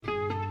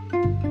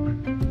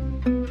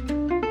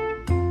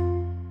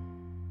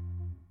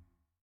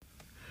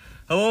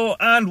Hello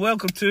and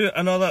welcome to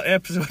another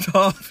episode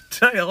of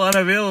Title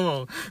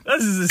Unavailable.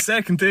 This is the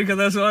second take of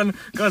this one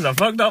because I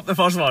fucked up the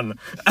first one.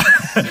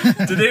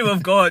 Today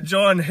we've got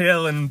John,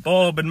 Helen,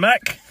 Bob and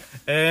Mick.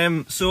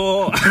 And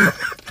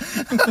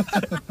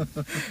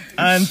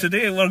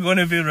today we're going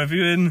to be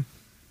reviewing...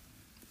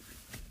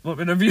 What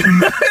we're reviewing?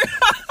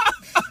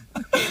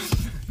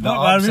 The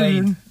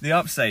Upside. The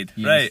Upside,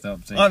 Yes, right. The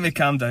Upside. Let me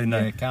calm down now.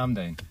 Yeah, calm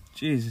down.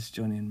 Jesus,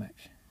 Johnny and Mick.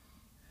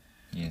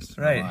 Yes,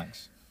 Right.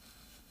 relax.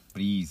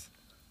 Breathe.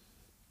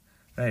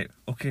 Right,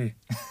 okay.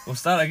 We'll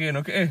start again,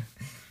 okay?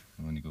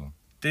 I want to go.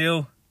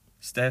 Dale,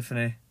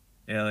 Stephanie,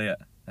 Elliot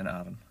and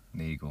Aaron.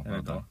 There you go. There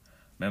Well we go. done.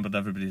 Remembered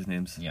everybody's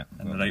names Yeah,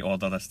 in well the right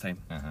order this time.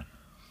 Uh-huh.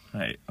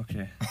 Right,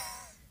 okay.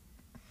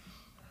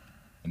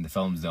 And the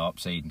film's The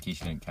Upside, in case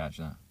you didn't catch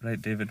that.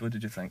 Right, David, what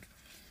did you think?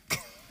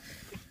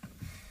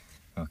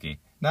 Okay.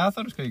 Nah, I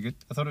thought it was quite good.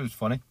 I thought it was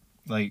funny.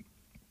 Like,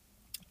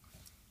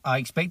 I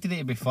expected it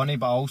to be funny,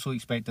 but I also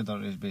expected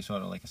it to be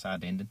sort of like a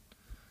sad ending.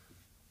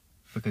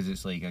 Because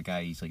it's like a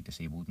guy, he's like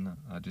disabled and that.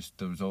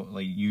 There was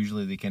like,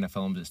 usually the kind of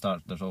films that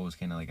start, there's always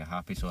kind of like a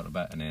happy sort of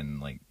bit, and then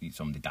like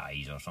somebody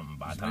dies or something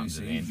bad happens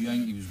at the end. You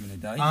think he was going to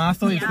die? I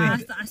thought he was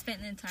going I spent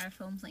the entire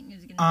film thinking he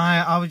was going to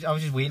I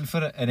was just waiting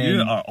for it, and then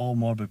You are all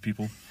morbid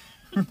people.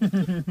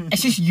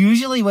 it's just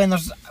usually when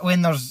there's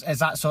it's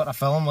that sort of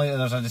film, like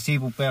there's a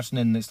disabled person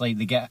and it's like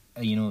they get,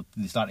 they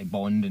start to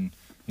bond and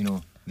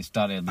they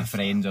start to be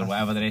friends or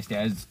whatever the rest of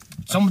it is.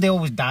 Somebody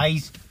always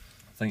dies.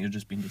 I think you're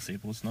just being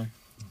disabled now.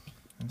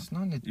 It's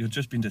not. You're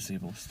just being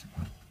disabled.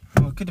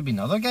 Well, it could have been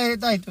another guy that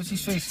died. What's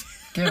his face?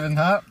 Kevin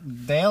Hart.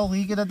 Dale.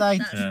 He could have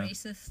died. That's Yeah.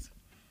 racist.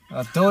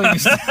 I told you.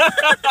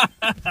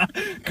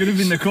 Could have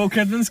been Nicole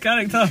Kidman's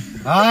character.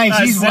 Aye,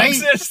 That's she's white.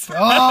 sexist.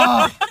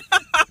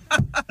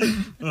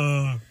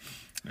 Oh.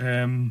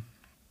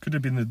 Could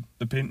have been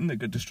the painting that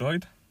got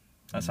destroyed.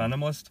 That's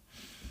Animalist.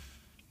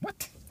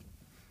 What?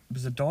 It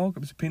was a dog. It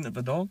was a painting of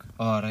a dog.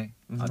 Oh, right.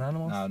 It was an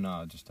animal. No,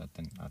 I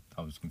didn't.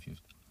 I was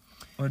confused.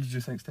 What did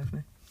you think,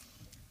 Stephanie?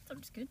 That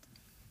was good.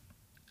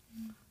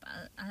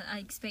 But I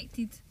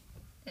expected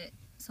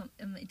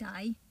him to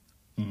die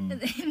at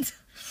the end.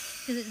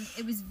 Because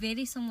it was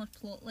very similar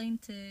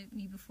plotline to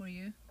Me Before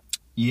You.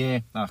 Yeah,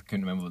 I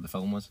couldn't remember what the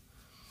film was.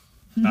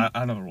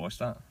 I never watched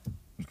that. It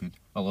was good.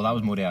 Although that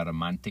was more of a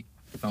romantic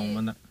film,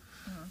 wasn't it?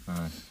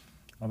 Uh-huh.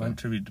 I went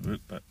to read the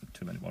book, but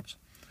too many words.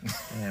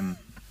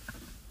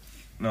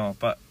 No,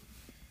 but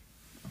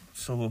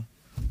so,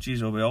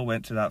 geez, we all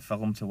went to that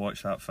film to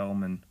watch that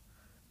film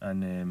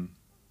and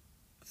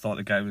thought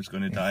the guy was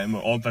going to die, and we're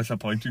all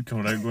disappointed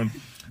coming out going,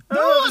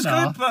 "Oh, it was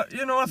good, but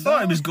I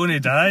thought he was going to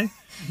die."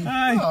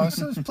 Aye. I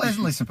was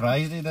pleasantly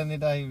surprised he didn't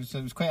die. It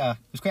was quite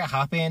a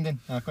happy ending.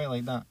 I quite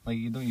like that. Like,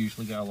 you don't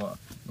usually get a lot of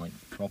like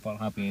proper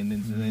happy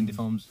endings in indie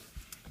films,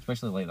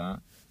 especially like that.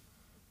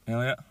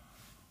 Elliot?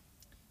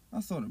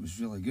 I thought it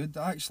was really good.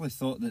 I actually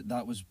thought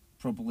that was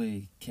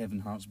probably Kevin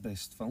Hart's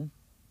best film.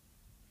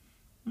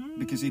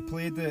 Because he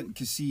played it,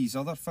 because see his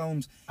other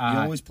films, he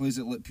always plays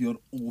it like pure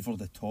over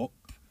the top,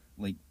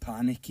 like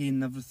panicky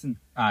and everything.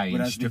 Aye,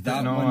 Whereas stupid with that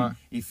and all one,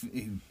 that.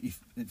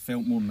 it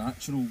felt more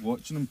natural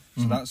watching him.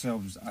 So that's why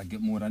I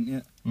get more into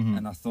it.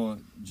 And I thought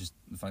just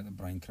the fact that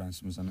Bryan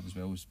Cranston was in it as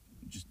well was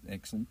just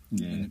excellent.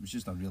 Yeah. And it was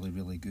just a really,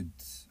 really good.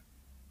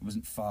 It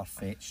wasn't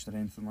far-fetched or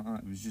anything like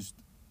that. It was just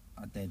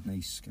a dead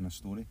nice kind of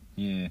story.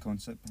 Yeah.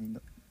 Concept behind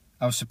it.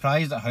 I was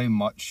surprised at how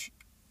much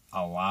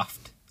I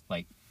laughed,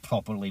 like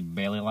properly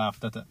belly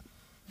laughed at it.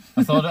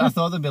 I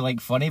thought there'd be like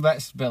funny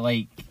bits, but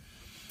like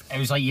it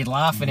was like you'd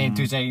laugh and then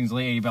 2 seconds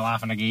later you'd be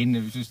laughing again.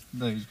 It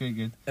was quite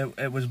good.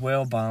 It was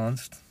well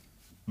balanced.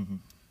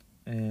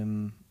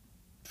 From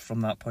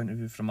that point of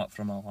view, from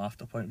a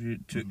laughter point of view,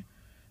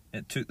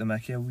 it took the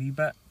mickey a wee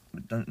bit,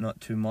 but not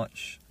too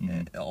much.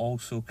 It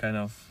also kind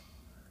of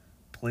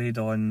played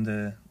on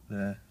the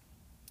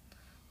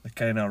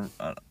kind of,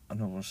 I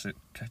know we're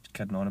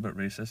kidding on about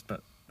racist,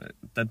 but it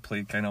did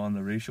play kind of on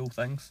the racial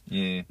things.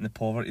 Yeah. And the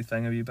poverty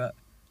thing a wee bit.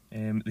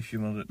 The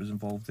humour that was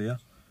involved there.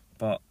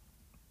 But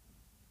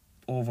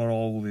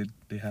overall,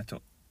 they hit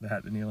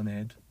the nail on the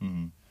head.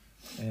 I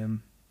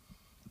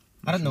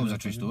didn't know it was a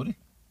true story.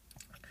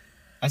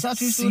 Is that a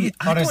true story? See,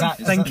 I don't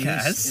think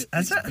it is.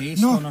 Is it?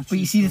 Based No, on a but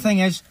you see, the thing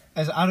is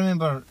I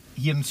remember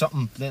hearing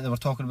something that they were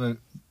talking about.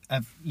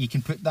 If you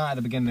can put that at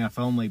the beginning of a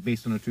film, like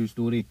based on a true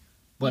story,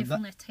 but But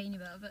only a tiny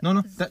bit of it.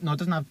 no, 'cause it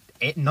doesn't have.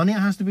 None of it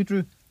has to be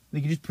true. They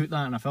can just put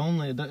that in a film.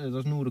 Like,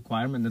 there's no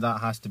requirement that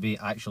has to be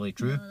actually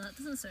true. No, that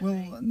doesn't sound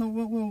right.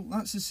 Well,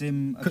 that's the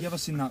same. Have you ever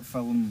seen that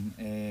film?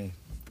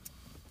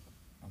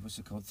 What's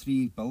it called?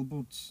 3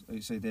 Billboards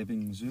Outside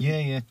Ebbing Zoo.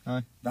 Yeah,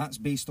 aye. That's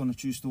based on a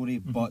true story,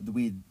 but the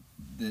way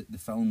the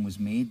film was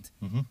made,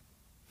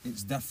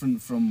 it's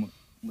different from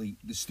like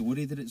the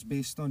story that it's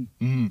based on.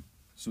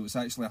 So it's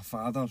actually a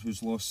father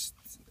who's lost.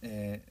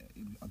 I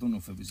don't know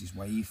if it was his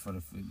wife or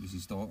if it was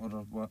his daughter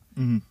or what.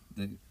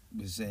 That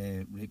was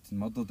raped and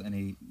murdered,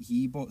 and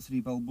he bought 3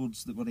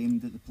 billboards that were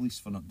aimed at the police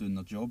for not doing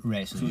their job.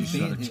 Right, so So you they-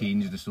 sort of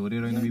changed the story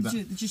around a wee bit.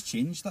 They just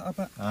changed that a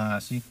bit, Ah, I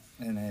see.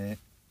 and aye.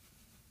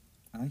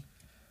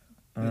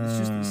 But it's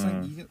just it's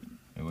like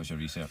It was your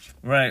research.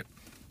 Right.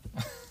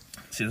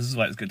 See, this is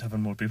why it's good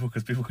having more people,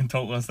 because people can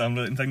talk whilst I'm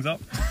writing things up.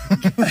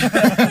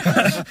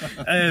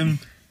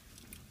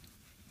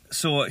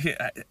 So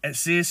it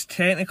says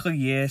technically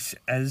yes,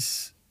 it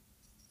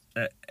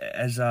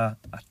is a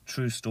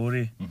true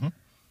story,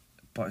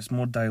 but it's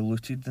more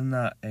diluted than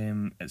that.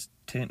 It's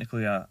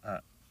technically a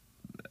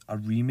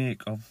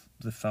remake of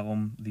the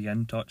film The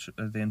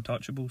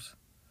Untouchables,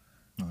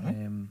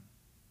 Alright.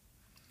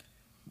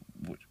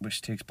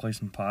 which takes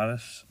place in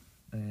Paris,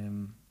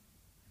 and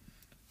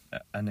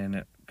then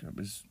it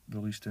was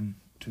released in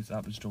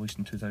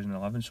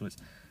 2011. So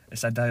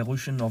it's a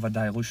dilution of a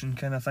dilution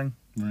kind of thing.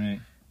 Right.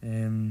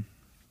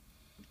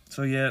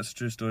 So yeah, it's a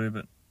true story,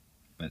 but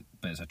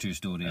it's a true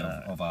story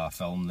of a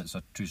film that's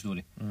a true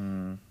story. I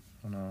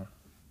know.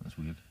 That's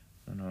weird.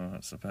 I know,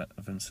 it's a bit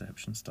of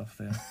Inception stuff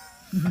there.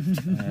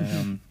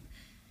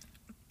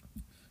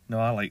 No,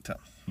 I liked it.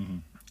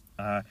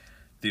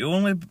 The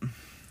only...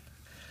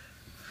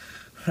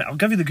 Right, I'll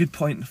give you the good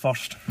point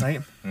first,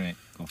 right? Right,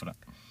 go for it.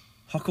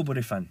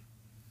 Huckleberry Finn.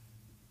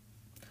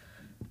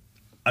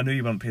 I knew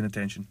you weren't paying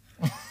attention.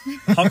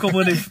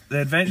 The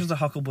Adventures of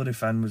Huckleberry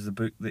Finn was the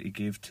book that he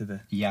gave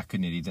to Yeah, I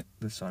couldn't read it.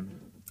 the son.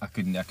 I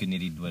couldn't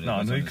read what it No, I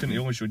was. know on you the couldn't. He screen.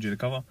 only showed you the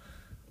cover.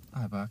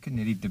 But I couldn't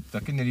read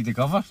the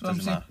cover. So I'm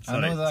Doesn't saying. matter. It's I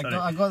know alright, that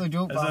it's I got the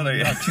joke, It's but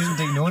alright. I'm choosing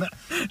to ignore it.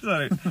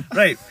 Sorry.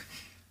 Right.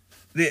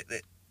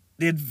 The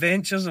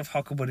Adventures of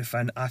Huckleberry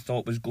Finn, I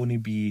thought was going to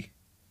be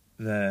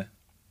the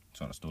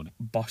Sort of story.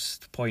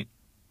 bust point.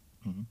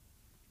 Mhm.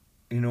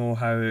 You know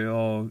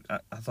how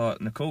I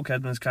thought Nicole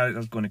Kidman's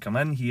character's going to come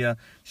in here.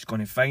 She's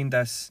going to find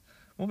this.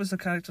 What was the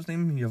character's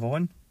name?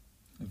 Yvonne.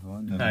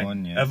 Yvonne.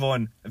 Yvonne, Aye, yeah.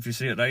 Yvonne, if you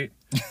say it right.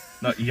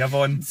 Not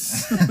Yvonne.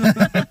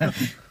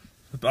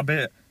 I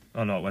bet.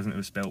 Oh no, it wasn't. It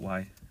was spelt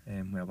Y.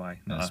 Where Y?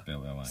 That's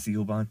spelled that way.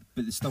 Sealban.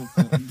 But they still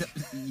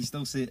you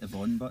still say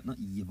Yvonne, but not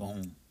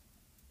Yvonne.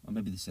 Or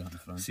maybe they say it in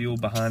France. Seal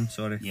Bahan,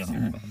 sorry.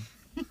 Yvonne.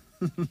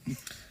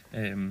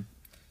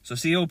 So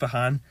Seal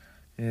Bahan,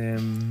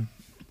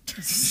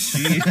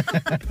 she,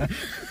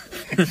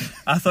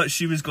 I thought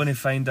she was going to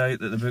find out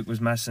that the book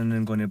was missing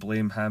and going to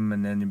blame him,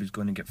 and then he was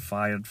going to get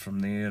fired from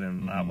there,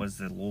 and that was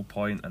the low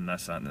point, and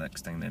this, that, and the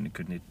next thing. Then he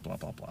couldn't, blah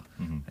blah blah.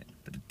 Right,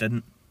 but it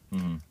didn't.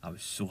 I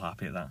was so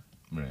happy at that,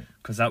 Right.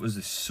 because that was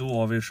the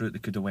so obvious route they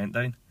could have went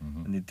down,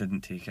 and they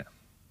didn't take it.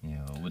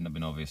 Yeah, well, it wouldn't have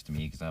been obvious to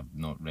me because I've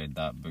not read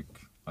that book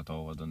at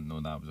all. I didn't know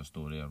that was a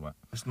story or what.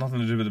 It's nothing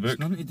to do with the book. It's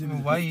nothing to do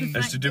with Why?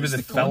 It's to do with the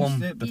the film,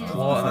 concept, the yeah.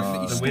 plot,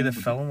 Ah. and the way the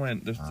Ah. film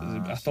went.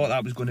 I thought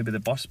that was going to be the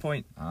bus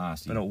point, I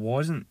see. but it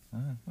wasn't.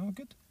 Oh,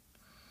 good.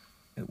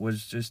 It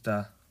was just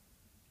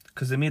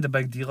because they made a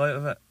big deal out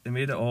of it. They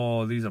made it,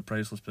 oh, these are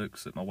priceless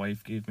books that my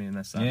wife gave me, and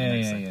this, that, and the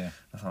next thing. Yeah.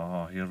 I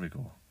thought, oh, here we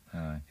go,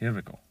 Aye. here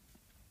we go.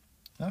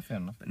 Fair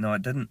enough. But no,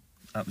 it didn't.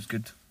 That was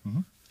good.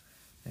 Mhm.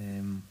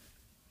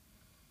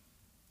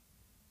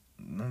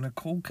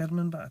 Nicole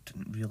Kidman, but I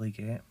didn't really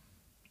get.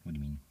 What do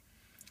you mean?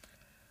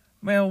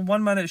 Well,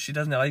 one minute she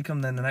doesn't like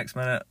him, then the next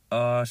minute,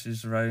 oh,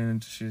 she's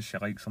around, she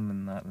likes him,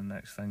 and that, the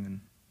next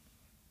thing,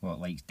 What,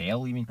 likes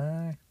Dell, you mean?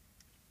 and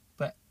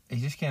But he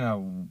just kind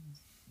of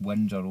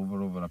wins her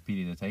over a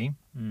period of time.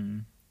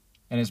 Mm.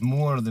 And it's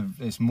more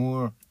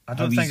I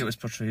don't think it was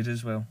portrayed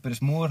as well. But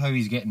it's more how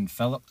he's getting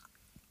Philip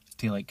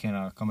to like kind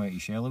of come out of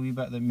his shell a wee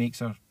bit that makes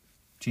her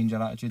change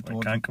her attitude Well, he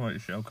towards can't him. come out of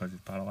his shell because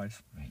he's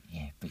paralysed. Right,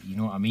 yeah, but you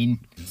know what I mean.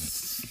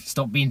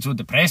 Stop being so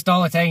depressed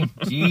all the time.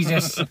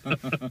 Jesus.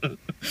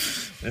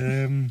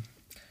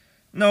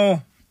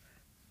 No.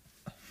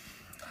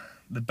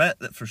 The bit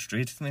that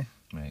frustrated me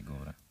Right, go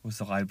over it. was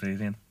the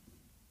librarian.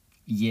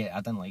 Yeah, I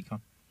didn't like her.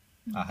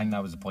 I think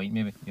that was the point.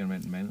 Maybe you're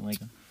meant to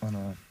like her. Oh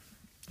no.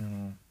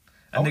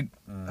 And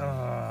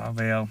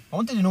well, I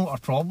wanted to know what her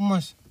problem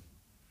was.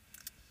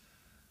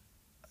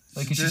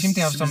 Like, 'cause she seemed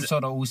to have some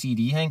sort of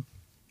OCD thing.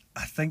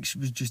 I think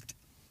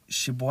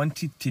she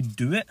wanted to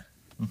do it.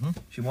 Mhm.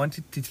 She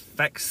wanted to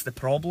fix the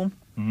problem,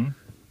 Mhm.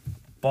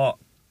 but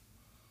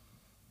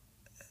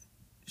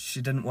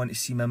she didn't want to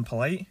seem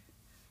impolite.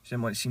 She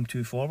didn't want to seem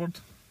too forward.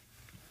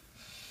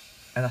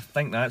 And I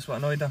think that's what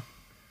annoyed her.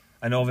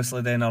 And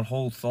obviously then her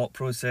whole thought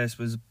process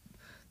was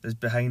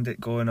behind it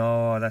going,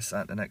 oh, this,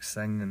 that, the next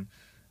thing, and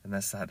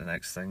this, that, the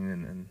next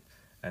thing,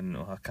 and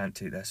oh, I can't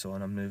take this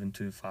on, I'm moving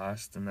too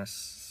fast, and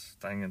this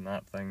thing and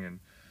that thing, and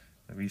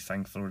the wee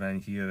thing thrown in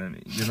here,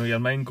 and you know, your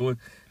mind goes,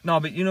 no,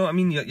 but you know what I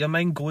mean, your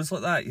mind goes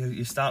like that.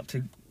 You start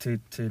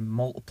to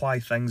multiply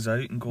things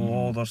out and go,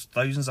 oh, there's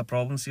thousands of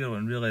problems here,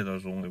 when really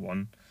there's only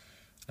one,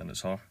 and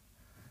it's her.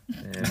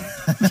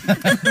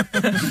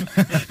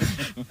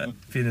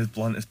 Being as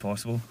blunt as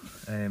possible.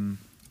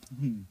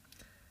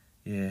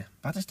 Yeah.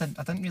 But I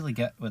didn't really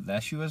get what the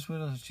issue is with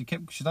her. She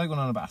started going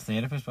on about a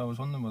therapist, but I was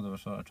wondering whether they were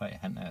sort of trying to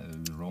hint at it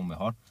was wrong with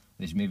her.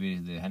 There's maybe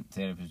the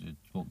therapist who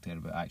spoke to her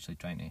about actually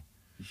trying to,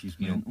 She's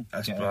you know, mental.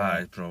 That's get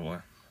probably.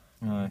 Aye.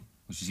 Well,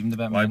 she seemed a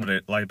bit mental.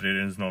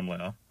 Librarians normally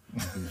are.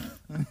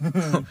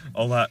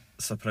 All that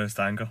suppressed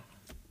anger.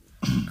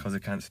 Because they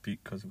can't speak,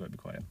 because they've got to be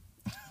quiet.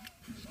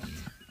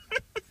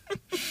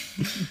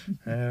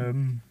 No,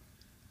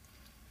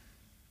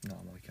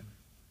 I'm only kidding.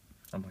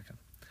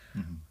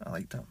 I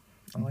liked it.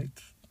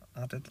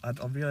 I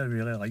really,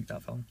 really liked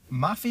that film.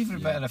 My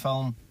favourite bit of the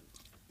film,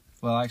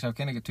 well, actually, I've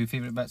kind of got two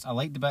favourite bits. I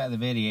like the bit at the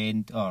very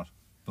end, or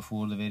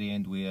before the very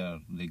end, where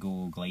they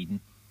go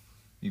gliding.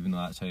 Even though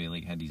that's how he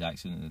like had his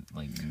accident,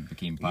 like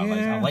became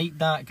paralysed. Yeah. I liked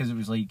that because it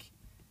was like,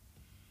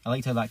 I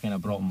liked how that kind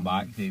of brought him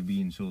back to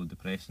being so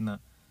depressed and that.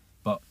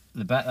 But the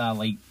bit that I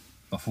liked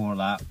before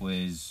that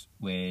was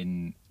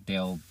when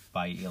Dale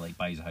buys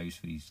a house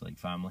for his like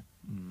family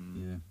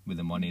with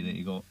the money that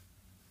he got.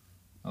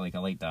 I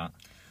like that.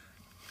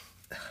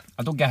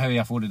 I don't get how he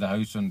afforded a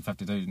house on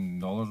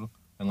 $50,000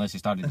 unless he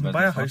started the business.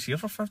 Buy a first. house here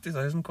for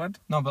 £50,000.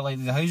 No, but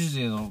like the houses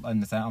in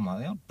the theatre, I'm like,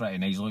 they're pretty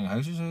nice looking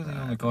houses. They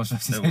only cost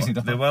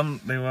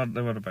 $50,000. They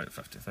were about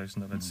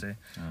 50,000, I would say.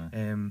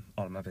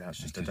 Or maybe that's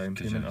just a down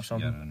payment or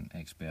something. You're an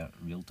expert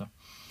realtor.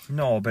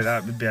 No, but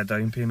that would be a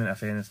down payment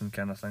if anything,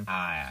 kind of thing.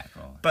 Aye,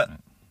 probably. But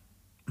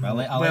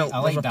right. I like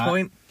there's that. a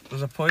point.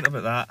 There's a point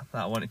about that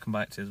I want to come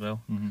back to as well.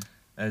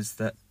 Is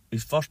that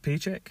his first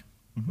paycheck,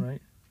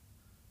 right?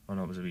 Oh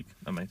no, it was a week.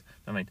 Never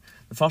mind.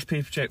 The first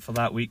paycheck for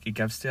that week he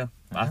gives to her.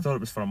 But I thought it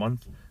was for a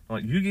month. I'm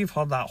like, you gave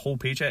her that whole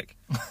paycheck.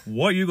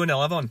 What are you going to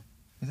live on?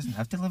 He doesn't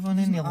have to live on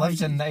it. He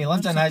lives in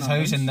his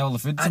house and all the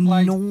food I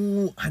supply.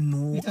 know.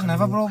 He doesn't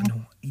have a problem. I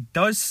know. He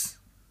does.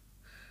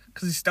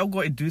 Because he's still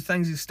got to do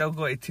things. He's still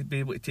got to be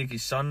able to take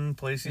his son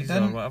places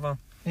or whatever.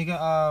 He got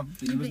I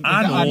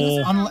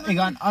he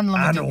got an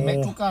unlimited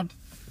Metro card.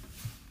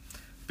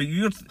 But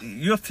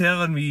you're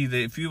telling me that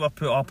if you were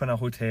put up in a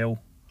hotel,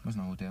 It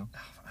wasn't a hotel.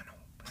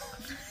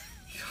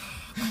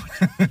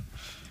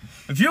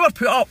 if you were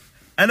put up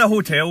in a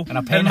hotel In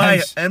a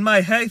penthouse. in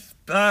my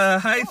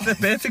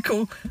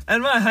hypothetical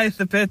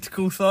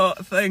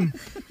thought thing,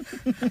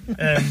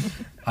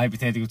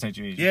 Hypothetical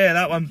situation. yeah,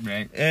 that one.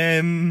 Right.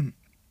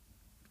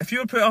 If you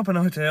were put up in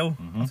a hotel,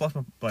 I've lost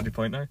my bloody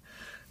point now.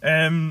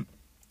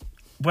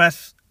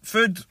 With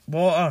food,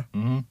 water,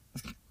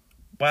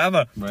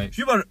 whatever. Right. If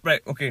you were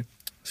okay,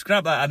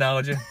 scrap that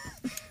analogy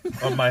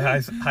of my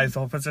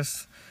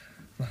hypothesis.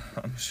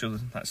 I'm sure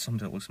that's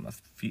somebody that looks at my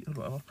feet or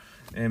whatever.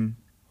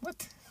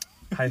 What?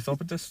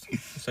 Hypothesis.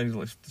 Sounds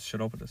like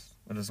chiropodist.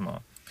 It doesn't matter.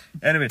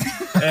 Anyway,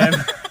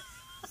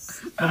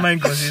 my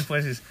mind goes these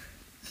places.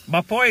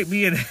 My point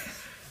being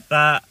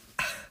that.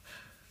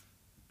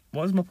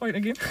 What was my point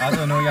again? I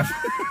don't know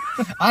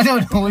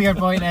what your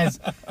point is.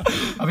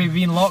 I mean,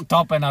 being locked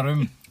up in a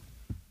room.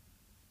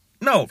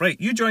 No, right.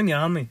 You join the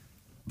army,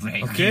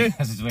 Right. Okay.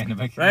 This is when the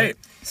big. right?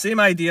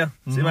 Same idea.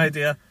 Same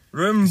idea.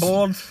 Room,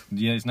 board,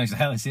 Yeah, it's nice to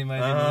have the same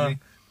idea. Really.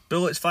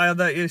 bullets fired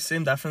at you.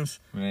 Same difference.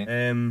 Right.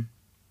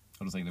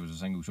 I don't think there was a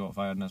single shot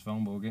fired in this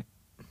film, but okay.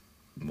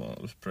 Well,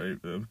 it was there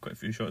were quite a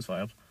few shots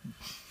fired.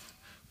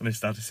 When they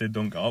started to say,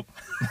 "Don't get up,"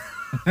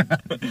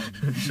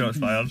 shots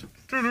fired.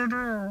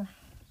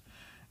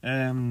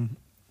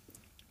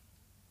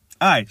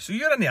 Aye. So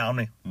you're in the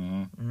army.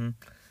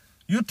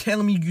 You're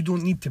telling me you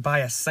don't need to buy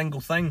a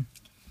single thing.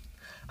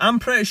 I'm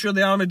pretty sure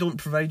the army don't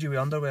provide you with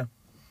underwear.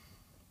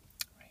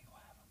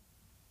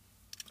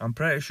 I'm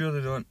pretty sure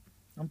they don't.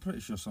 I'm pretty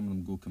sure some of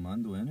them go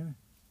commando anyway.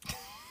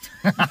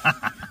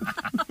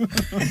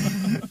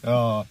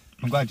 Oh,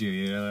 I'm glad you're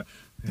here.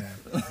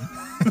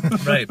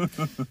 Right.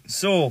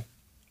 So,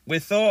 we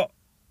thought.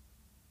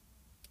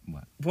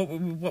 What?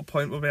 What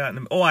point were we at?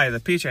 Oh, aye, the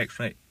paychecks,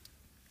 right.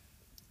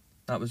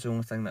 That was the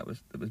only thing that was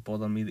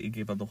bothering me, that he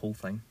gave her the whole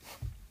thing.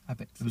 I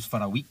bet it was for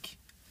a week.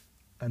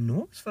 I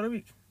know it's for a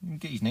week. You can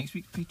get his next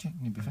week's paycheck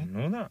and you'll be I fine.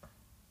 know that.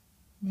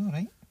 Be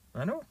alright.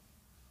 I know.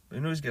 You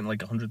know he's getting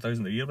like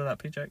 100,000 a year with that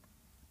paycheck.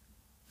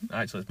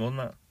 Actually, it's more than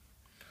that.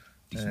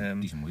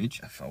 Decent wage.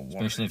 If I work,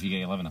 Especially if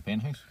you live in a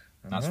penthouse.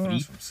 That's I know, free.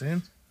 That's what I'm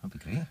saying. That'd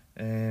be great.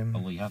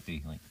 Although you have to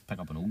like pick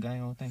up an old guy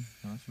all the time.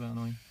 That's a bit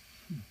annoying.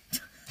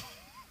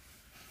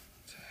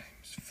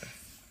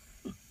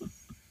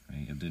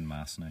 Right, you're doing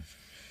maths now.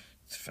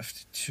 It's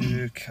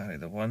 52, carry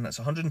the one. That's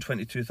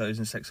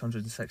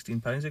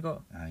 £122,616 he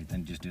got. I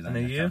didn't just do that In a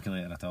in a year?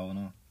 calculator at all,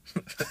 no.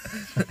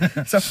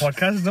 It's a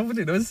podcast,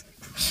 nobody knows.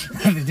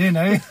 They do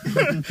now.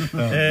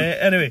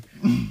 Anyway,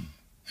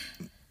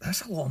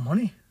 that's a lot of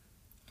money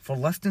for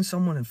lifting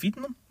someone and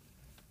feeding them.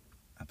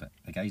 I bet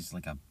the guy's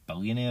like a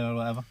billionaire or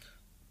whatever.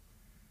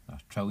 Or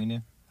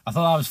trillionaire. I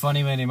thought that was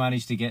funny when he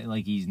managed to get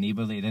like his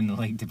neighbour that he didn't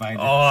like to buy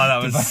the, Oh,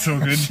 that was so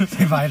good.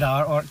 to buy the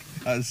artwork.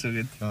 That was so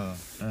good. Oh.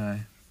 Aye.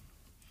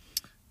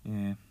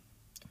 Yeah.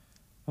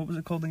 What was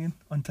it called again?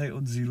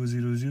 Untitled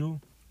 000?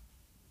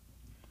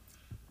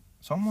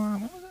 Something like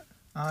that, what was it?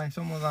 Aye,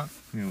 something like that.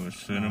 You were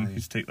suing him. Aye.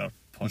 He's taking their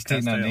podcast He's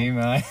taking that title. name,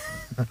 aye.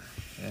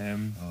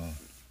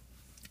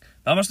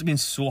 That must have been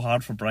so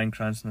hard for Bryan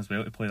Cranston as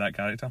well to play that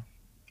character.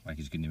 Like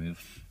he's going to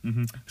move.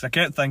 Because I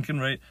kept thinking,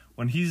 right,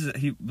 when he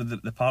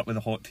with the part with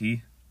the hot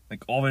tea,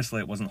 like obviously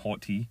it wasn't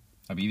hot tea.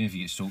 I mean, even if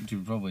you get soaked, you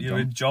would probably You jump.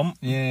 would jump.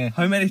 Yeah.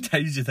 How many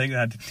times do you think they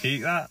had to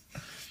take that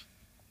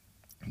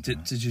to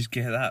just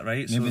get that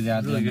right? Maybe so they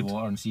had really it in good. the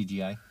water and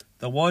CGI.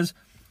 There was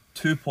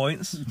 2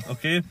 points.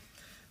 Okay,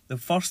 the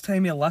first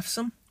time he lifts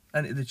him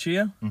into the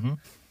chair,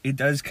 he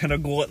does kind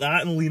of go like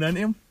that and lean into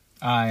him.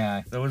 Aye,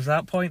 aye. There was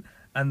that point,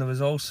 and there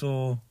was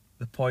also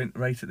the point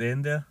right at the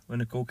end there when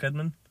Nicole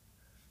Kidman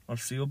or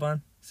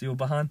Siobhan,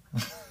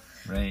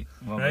 Right.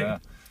 What right?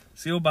 about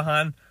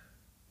Siobhan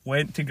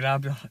went to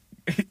grab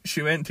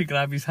she went to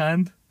grab his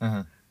hand that?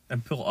 Uh-huh.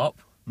 and pull it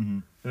up,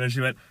 Mhm. and then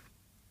she went.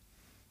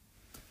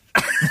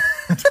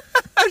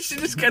 She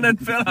just kind of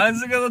put her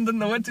hands together and didn't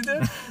know what to do.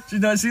 Did you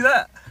not see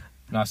that?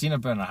 No, I've seen her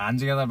putting her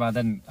hands together, but I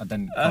didn't caught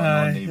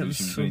on that it she was was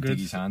so going to good. take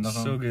his hand or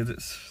So something. good.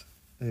 It's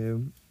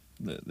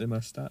they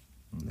missed that.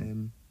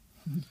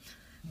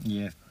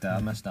 Yeah,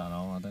 I missed that and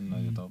all. I didn't know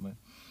you were talking about.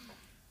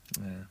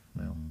 Yeah,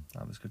 well,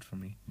 that was good for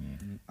me.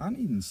 I hadn't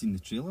even seen the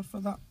trailer for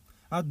that.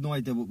 I had no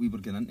idea what we were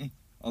getting into,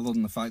 other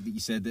than the fact that you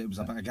said that it was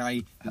about a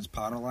guy that's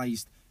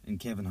paralysed and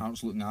Kevin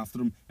Hart's looking after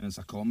him, and it's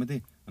a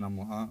comedy. And I'm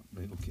like,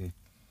 right, okay.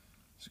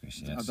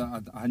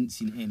 I hadn't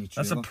seen any trailer.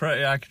 That's a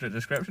pretty accurate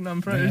description.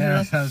 I'm pretty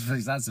Yeah, sure.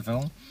 that's the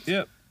film.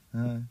 Yep.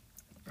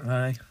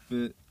 Aye.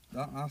 But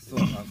I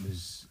thought that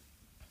was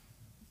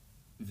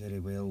very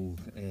well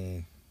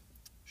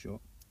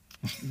shot.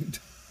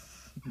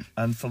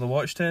 And for the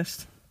watch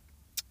test,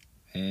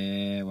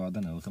 Well, I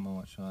didn't look at my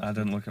watch. So I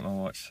didn't look at my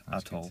watch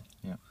that's at good. all.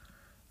 Yeah.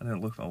 I didn't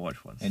look at my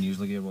watch once. And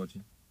usually you're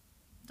watching.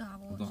 I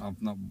don't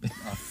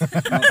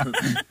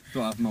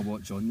have my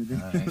watch on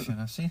today. Should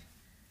I see?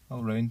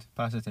 All round,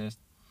 pass the test.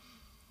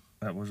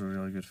 That was a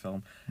really good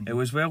film. It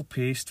was well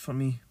paced for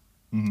me.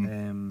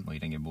 Mm-hmm. Well, you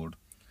didn't get bored.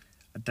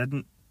 I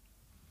didn't.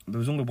 There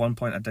was only one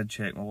point I did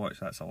check my watch.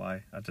 That's a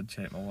lie. I did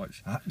check my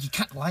watch. You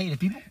can't lie to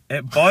people.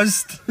 It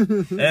buzzed.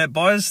 It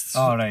buzzed.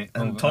 Oh, right.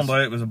 And it turned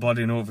out it was a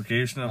bloody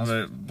notification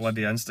about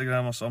bloody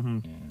Instagram or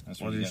something. Yeah,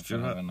 that's what Bloody you get for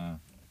stupid. having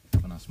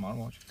a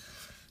smartwatch.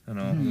 I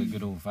know. The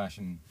good old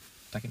fashioned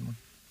ticket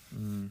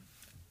one.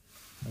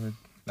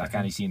 I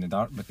can't see in the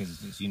dark because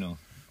it's, See what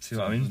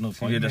so I mean? there's no If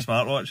point you had a in it.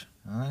 smartwatch.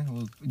 Aye,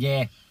 well,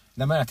 yeah.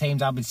 The amount of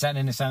times I've been sitting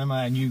in the cinema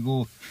and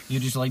you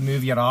just like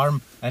move your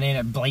arm and then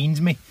it blinds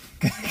me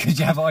because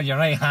you have it on your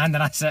right hand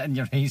and I sit in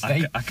your right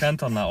side. I can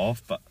turn that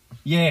off, but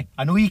Yeah,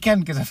 I know you can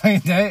because I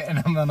found out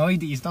and I'm annoyed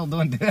that you still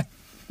don't do it.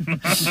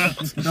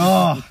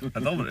 No, I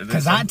don't want to do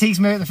because it. that takes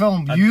me out of the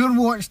film. Your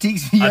watch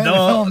takes me out of the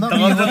film. Not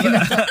me looking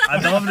at it. I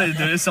don't want to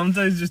do it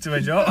sometimes just to my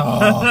job.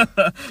 Oh,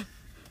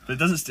 But it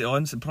doesn't stay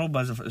on. So the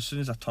problem is, as soon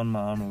as I turn my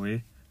arm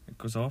away, it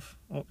goes off.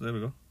 Oh, there we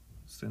go.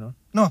 It's staying on.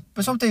 no,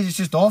 but sometimes it's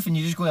just off and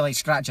you just go to like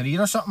scratch your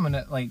ear or something and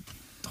it like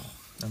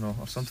I know.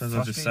 Or sometimes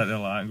I just sit there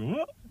like that and go,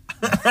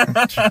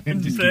 what?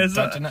 just Press keep it.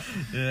 touching it.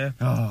 Yeah.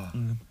 Oh,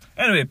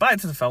 Anyway, back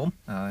to the film.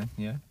 aye,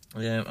 yeah.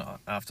 Yeah,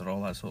 after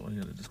all, that's what we're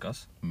here to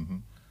discuss. Mm-hmm.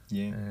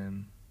 Yeah.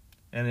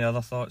 Any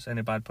other thoughts?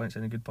 Any bad points?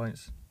 Any good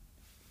points?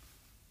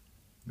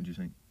 What do you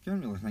think?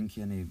 Can't really think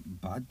of any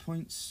bad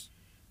points.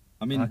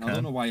 I mean, I I can.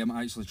 don't know why I'm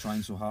actually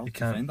trying so hard You to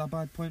can't. find a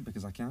bad point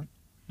because I can't.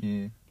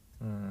 Yeah.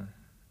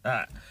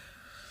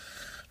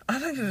 I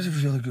think it was a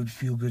really good,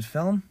 feel-good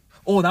film.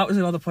 Oh, that was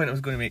the other point I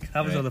was going to make.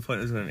 That was the Right. other point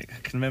I was going to make. I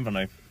can remember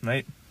now,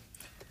 right?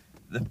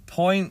 The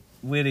point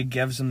where he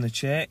gives him the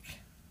check,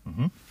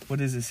 Mm-hmm. what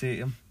does he say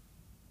to him?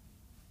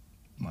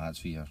 Well, that's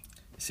for your,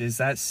 He says,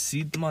 that's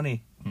seed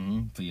money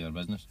for your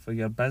business. for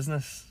your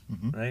business,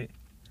 Mm-hmm. right?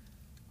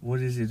 What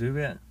does he do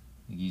with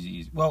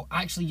it? Well,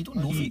 actually, you don't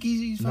know if he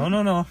gives his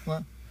No.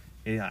 What?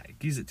 Yeah, he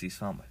gives it to his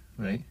family,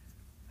 Right. right?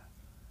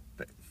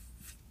 But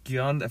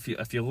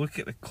if you look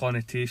at the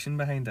connotation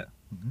behind it,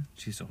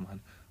 jeez, oh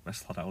man,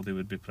 Miss Aldi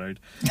would be proud.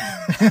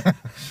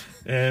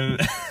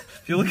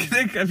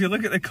 If you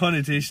look at the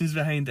connotations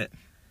behind it,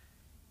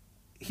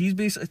 he's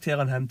basically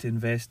telling him to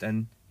invest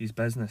in his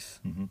business,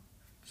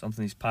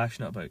 something he's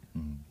passionate about.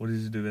 What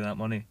does he do with that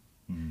money?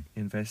 He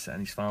invests it in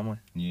his family.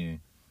 Yeah.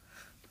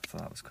 I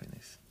thought that was quite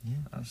nice.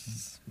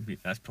 Yeah.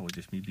 That's probably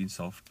just me being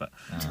soft, but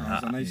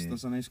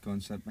There's a nice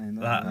concept behind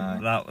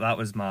that. that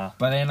was my.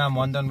 But then I'm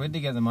wondering, where'd he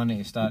get the money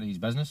to start his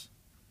business?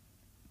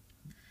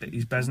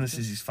 His business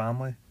is his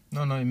family.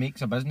 No, he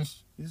makes a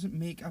business. He doesn't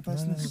make a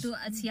business.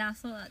 I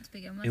thought that to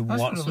begin with. He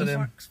works with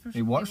him.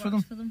 He works for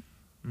them?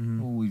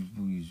 Mm-hmm. Oh,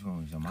 he's a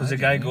Because the manager,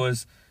 guy eh?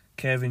 goes,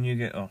 Kevin, you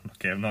get. Oh,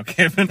 not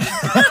Kevin.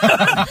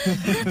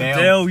 Dale.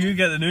 Dale, you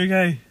get the new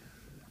guy.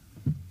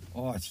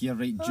 Oh, yeah,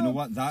 right. Do you know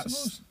what?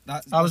 That's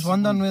I was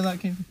wondering one, where that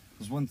came from.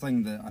 There's one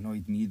thing that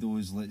annoyed me though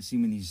is like, see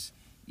when he's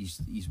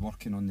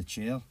working on the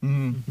chair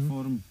Mm-hmm.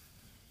 for him.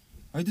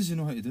 How does he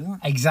know how to do that?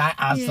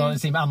 Exactly. I Yeah. thought the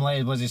same. I'm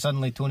like, was he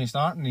suddenly Tony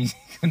Stark and he's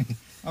going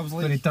I was to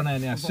like, turn it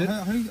into a but suit?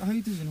 how does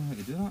he know how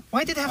to do that?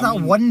 Why did they have I that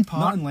mean, one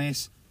part?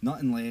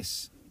 Not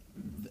unless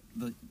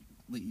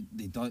like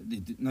they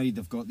do, now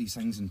they've got these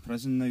things in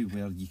prison now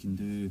where you can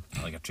do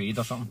Like a trade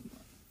or something?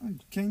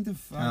 kind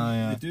of.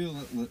 yeah. They do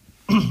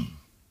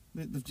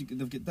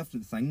they've got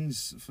different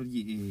things for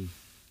you to.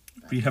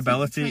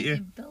 Rehabilitate you.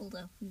 Build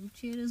a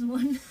wheelchair as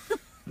one.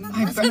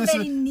 Aye, That's but a it's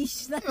very niche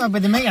thing. Well,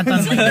 but they might have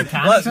done like mechanics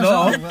Let's or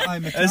not. something. Aye,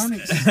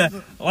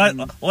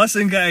 mechanics.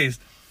 Listen, guys.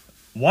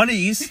 One of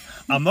these,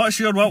 I'm not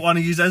sure what one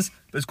of these is,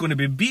 but it's going to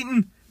be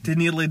beaten to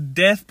nearly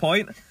death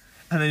point,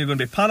 and then you're going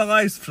to be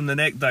paralysed from the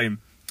neck down.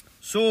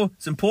 So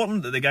it's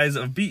important that the guys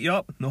that have beat you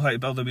up know how to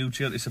build a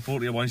wheelchair to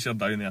support you once you're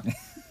down there.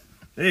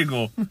 There you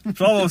go.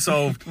 Problem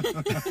solved.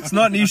 It's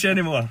not niche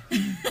anymore.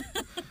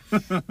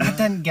 I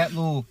didn't get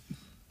though.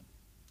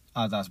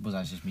 I suppose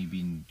that's just me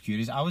being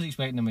curious. I was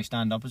expecting him to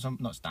stand up or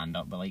something. Not stand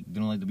up, but like, you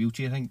know, like the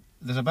wheelchair thing.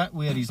 There's a bit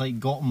where he's like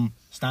got him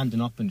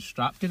standing up and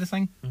strapped to the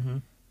thing. Mm-hmm.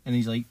 And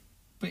he's like,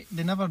 but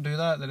they never do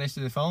that the rest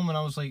of the film. And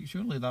I was like,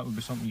 surely that would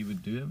be something you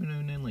would do every now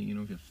and then. Like, you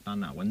know, if you're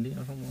standing at a window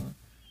or something like that.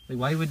 Like,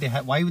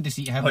 why would the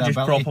seat have Or the just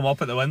ability... prop him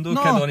up at the window,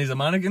 No. kid on he's a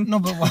mannequin. No,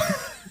 but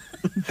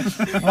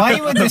why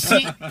would the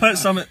seat... Put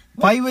some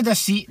Why would the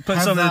seat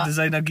have of the that...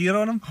 designer gear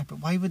on him. But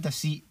why would the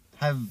seat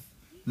have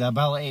the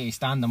ability to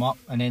stand them up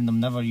and then them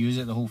never use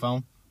it the whole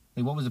film?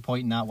 Like, what was the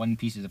point in that one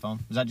piece of the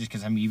film? Was that just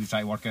because he was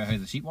trying to work out how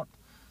the seat worked?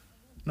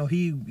 No,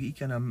 he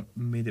kind of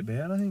made it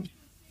better, I think.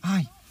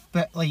 Aye,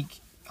 but like,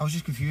 I was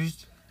just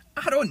confused.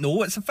 I don't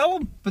know, it's a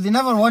film. But they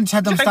never once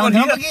had them Hang on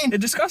standing up here, again. They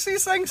discuss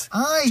these things.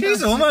 Aye, Jeez,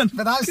 that's- oh man.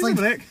 But that's Give us a like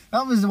break.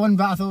 that was the one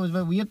bit I thought was a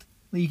bit weird.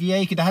 Like, yeah,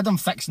 you could have had them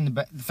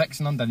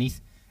fixing underneath,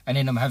 and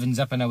then them having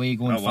zipping away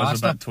going That was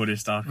faster, a bit Tony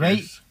Stark.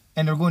 right?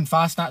 And they're going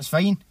fast. That's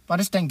fine. But I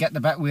just didn't get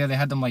the bit where they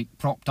had them like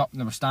propped up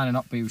and they were standing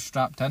up, but he was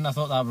strapped in. I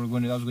thought that was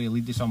going to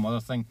lead to some other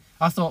thing.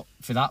 I thought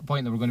for that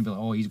point they were going to be like,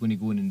 oh, he's going to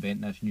go and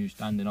invent this new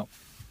standing up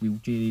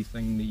wheelchair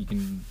thing that you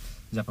can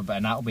zip a bit,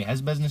 and that'll be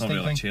his business Not type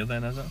really a thing. chair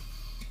then, is it?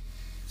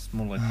 It's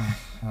more like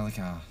like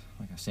a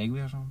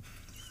Segway or something.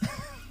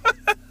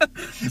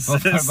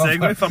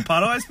 Segway for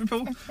paralysed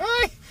people.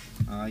 Aye.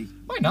 Aye.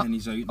 Why not? And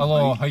he's out and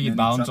Although, about, how you and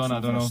then he balance trips on it, I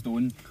don't over a know.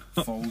 stone,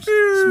 falls,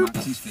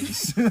 smacks his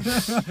face.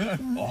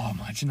 Oh,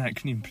 imagine that,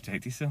 couldn't even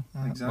protect yourself.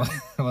 Exactly.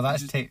 Well,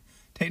 that's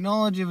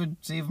technology would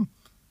save him.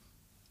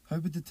 How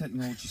would the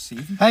technology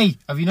save him? Hey,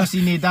 have you not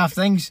seen the daft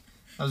things?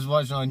 I was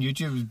watching on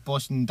YouTube, it was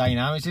Boston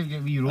Dynamics. They've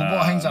got wee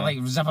robot things that like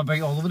zip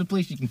about all over the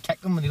place. You can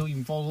kick them and they don't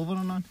even fall over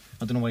or none.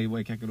 I don't know why you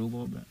want to kick a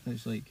robot, but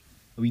it's like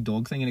a wee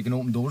dog thing and it can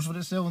open doors for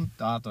itself. And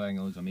that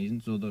thing looks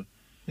amazing. So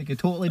they could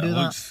totally do It that.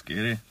 looks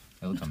scary.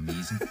 It looks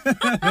amazing.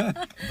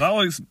 That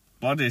looks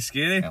bloody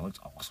scary. It looks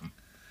awesome.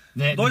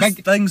 The Those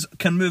big, things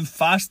can move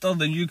faster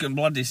than you can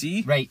bloody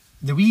see. right,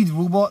 the wee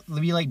robot, the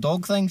wee like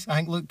dog things, I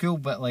think look cool.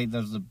 But like,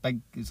 there's the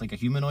big, it's like a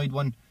humanoid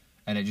one,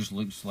 and it just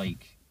looks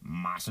like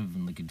massive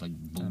and like it like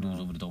bulldoze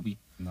over the top of you.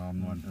 No,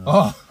 I'm not.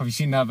 Oh, have you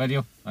seen that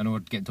video? I know we're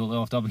getting totally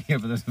off topic here,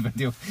 but there's a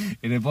video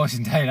in the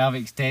Boston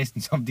Dynamics test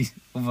and somebody's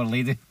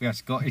overlaid it with a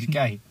Scottish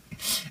guy.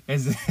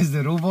 is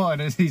the robot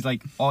and he's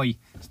like, oi,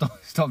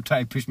 stop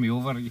trying to push me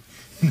over.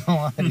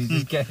 No, and he's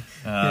just getting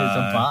some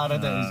batter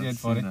at it. It's good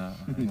for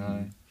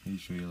it.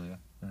 He's really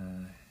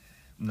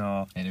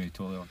No. Anyway,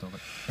 totally off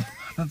topic.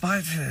 But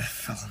back to the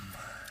film.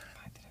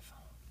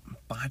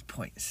 Bad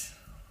points.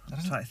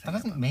 There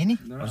isn't many.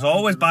 There's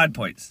always bad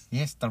points.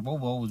 Yes, there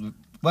will always be.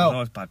 There's Well,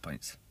 always bad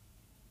points.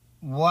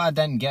 what I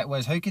didn't get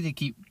was how could they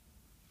keep.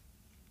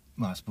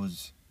 Well, I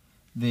suppose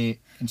the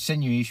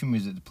insinuation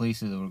was that the place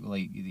that they were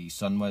like the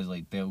son was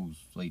like Bell's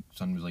like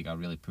son was like a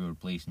really poor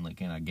place and like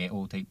kind of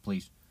ghetto type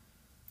place.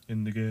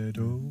 In the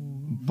ghetto.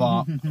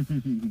 But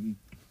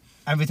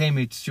every time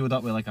he showed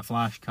up with like a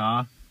flash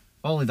car,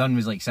 all he done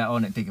was like sit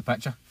on it and take a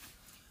picture.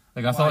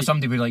 Like I thought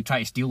somebody would like try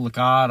to steal the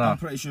car or I'm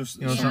pretty sure.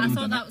 You know, Yeah, I something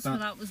thought that was where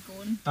that was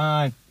going.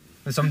 aye,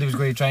 that somebody was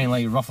going to try and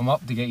like rough him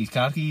up to get his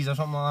car keys or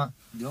something like that.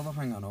 The other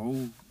thing I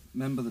know,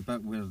 remember the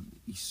bit where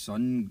his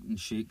son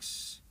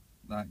shakes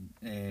that.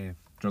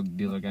 Drug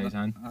dealer guy's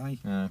hand.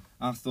 Aye.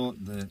 I thought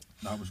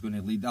that was going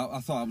to lead. I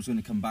thought I was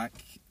going to come back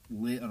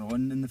later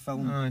on in the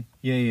film. Aye.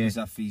 Yeah. As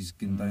if he's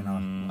going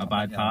down A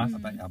bad path.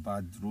 a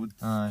bad road.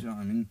 Aye. Do you know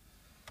what I mean?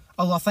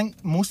 Although I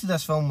think most of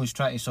this film was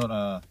trying to sort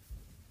of,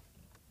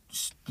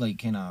 like,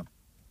 kind of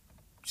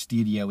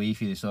steer you away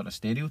from the sort of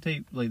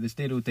stereotype. Like, the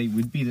stereotype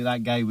would be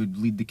that guy would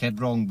lead the kid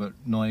wrong, but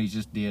no, he's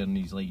just there and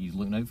he's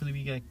looking out for the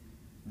wee guy.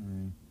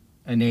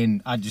 And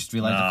then I just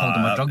realised I called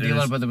him a drug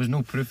dealer, but there was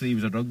no proof that he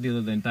was a drug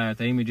dealer the entire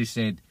time. He just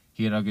said,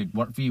 "Here, I could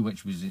work for you,"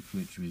 which was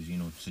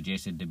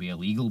suggested to be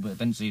illegal, but it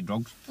didn't say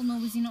drugs. Well, no,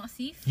 was he not a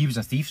thief? He was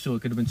a thief, so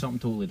it could have been something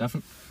totally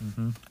different.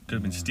 Could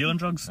have been stealing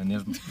drugs. And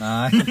there's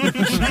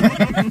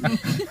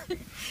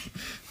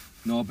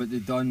No, but they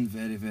done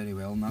very, very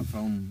well in that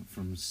film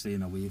from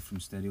staying away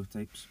from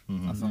stereotypes.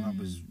 I thought that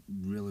was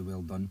really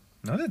well done.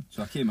 No, they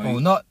So I came out. oh,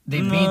 not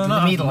they made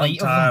light of them.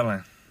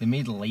 entirely. They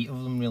made light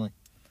of them, really.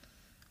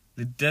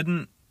 They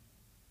didn't.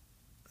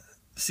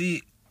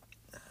 See,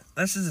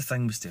 this is the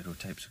thing with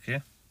stereotypes,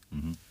 okay?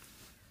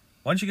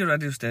 Once you get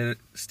rid of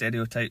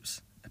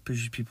stereotypes, it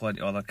pushes people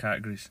into other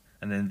categories,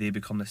 and then they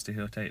become the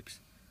stereotypes,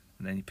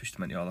 and then you push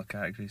them into other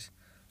categories.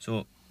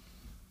 So,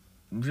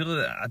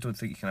 really, I don't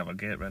think you can ever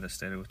get rid of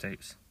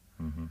stereotypes.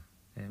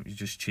 You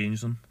just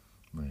change them.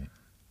 Right.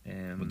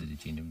 What did they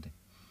change them to?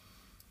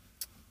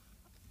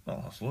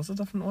 Well, there's loads of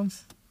different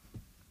ones.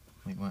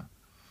 Like what?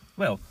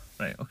 Well,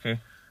 right, okay.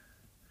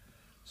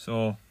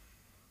 So,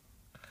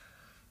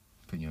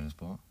 Putting you on the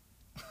spot.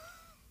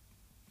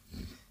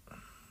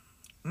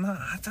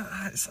 nah,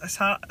 it's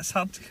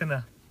hard to kind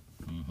of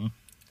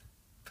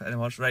put in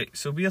words. Right,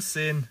 so we're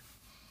saying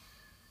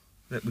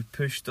that we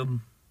pushed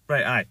them.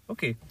 Right, aye,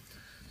 okay.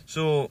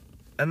 So,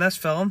 in this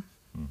film,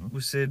 we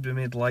said we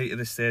made light of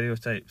the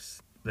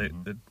stereotypes,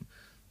 the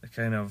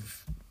kind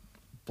of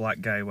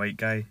black guy, white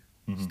guy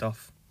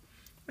stuff,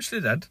 which they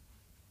did.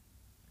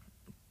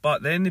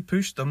 But then they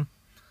pushed them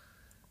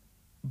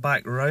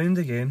back round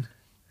again,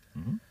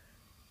 Mhm.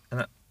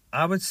 and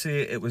I would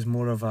say it was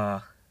more of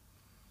a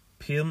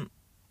parent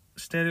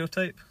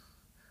stereotype,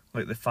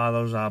 like the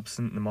father's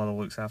absent and the mother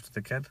looks after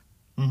the kid.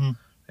 Mm-hmm.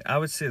 I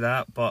would say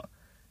that, but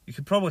you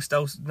could probably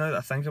still, now that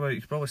I think about it,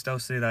 you could probably still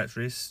say that's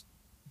racist,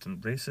 not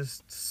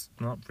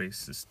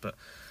racist, but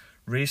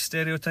race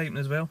stereotyping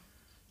as well.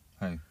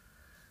 How?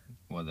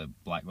 Well, the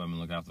black women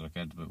look after their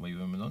kids, but white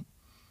women don't.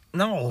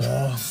 No.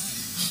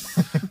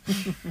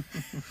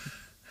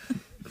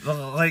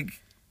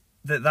 Like,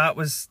 that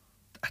was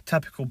a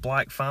typical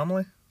black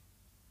family.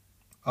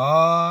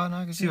 Oh, no,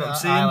 I can See what I'm that.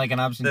 saying? Aye, like an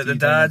absentee. That the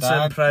dad.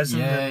 dad's in prison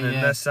Yeah, and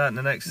yeah. this, that, and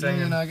the next thing.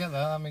 Yeah, and, no, I get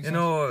that. That makes you sense.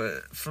 know,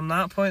 from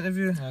that point of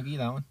view, I'll give you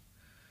that one.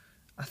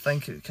 I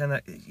think it kind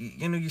of,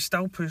 you know, you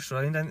still push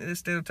around into the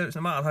stereotypes,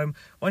 no matter how.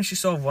 Once you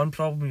solve one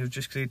problem, you've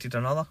just created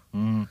another.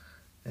 Mm.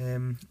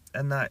 In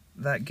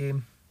that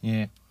game,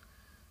 Yeah.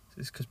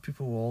 it's because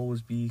people will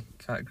always be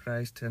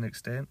categorised to an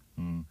extent.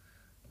 Mm.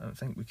 I don't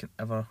think we can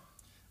ever.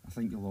 I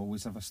think you'll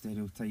always have a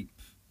stereotype,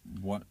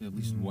 at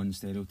least one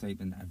stereotype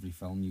in every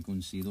film you go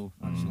and see, though.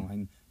 That's the only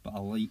thing. But I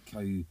like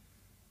how,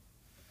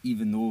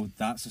 even though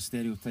that's a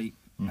stereotype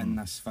in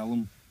this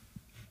film,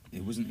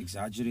 it wasn't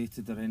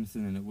exaggerated or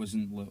anything, and it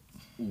wasn't like,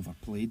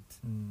 overplayed.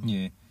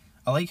 Yeah.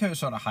 I like how it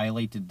sort of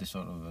highlighted the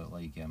sort of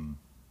like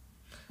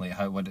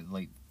how what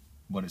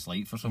it's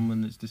like for someone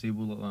that's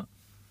disabled like that.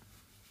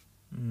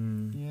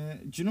 Yeah,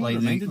 do you know Like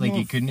what it reminded like me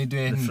he of? couldn't do The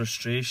anything.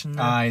 frustration.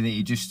 There. Aye, that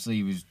he just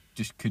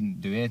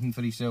couldn't do anything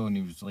for himself, and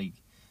he was like,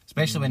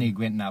 especially when he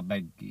went in that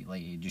big,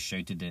 like he just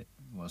shouted at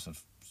what's her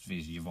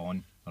face,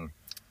 Yvonne or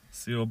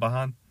Cyril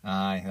Bahan.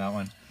 aye that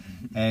one.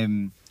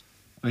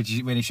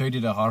 When he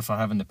shouted at her for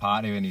having the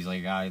party, and he's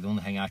like, aye, the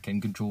only thing I can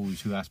control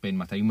is who I spend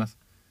my time with,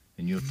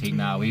 and you're taking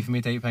that away from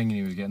me type thing, and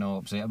he was getting all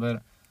upset about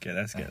it. Get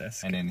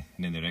this. And then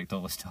they wrecked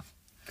all the stuff.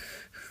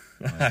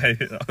 Aye,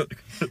 that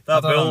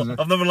that bill. was-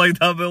 I've never liked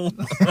that bill.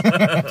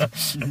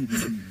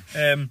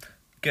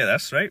 Get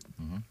this right.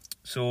 Mhm.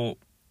 So,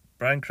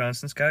 Bryan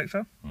Cranston's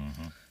character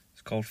Mhm.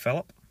 is called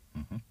Philip.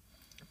 Mhm.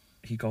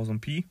 He calls him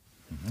P.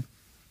 Mhm.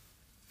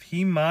 If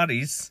he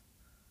marries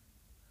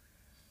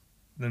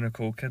the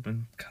Nicole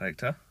Kidman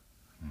character,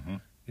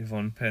 Mhm.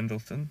 Yvonne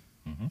Pendleton,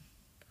 Mhm.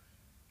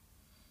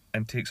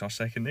 and takes her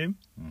second name,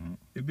 Mhm.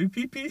 it'd be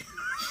PP.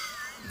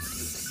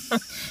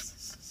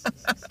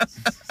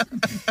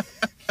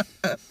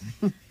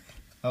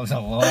 That was a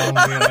long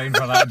way around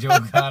for that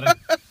joke, Harry.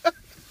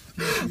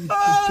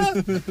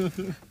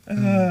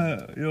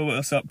 You know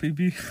what's up,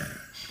 PP?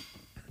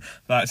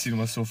 That scene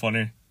was so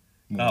funny.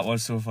 That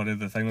was so funny,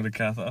 the thing with the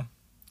catheter.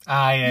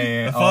 Aye,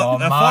 yeah. The, Oh,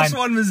 the man. first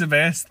one was the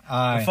best.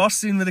 Aye. The first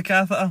scene with the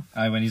catheter.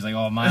 Aye, when he's like,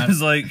 oh, It man.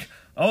 was like,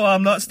 oh,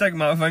 I'm not sticking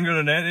my finger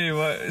in any.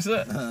 What is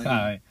it?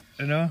 Aye.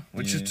 You know,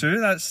 which is Yeah. true.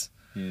 That's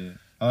Yeah.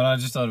 Oh, I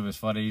just thought it was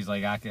funny. He's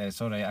like,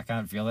 it's alright, I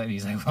can't feel it. And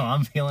he's like, well,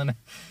 I'm feeling it.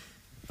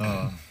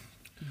 Oh.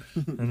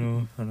 I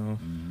know.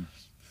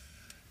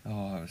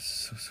 Oh, it was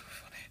so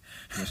funny.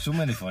 There's so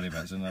many funny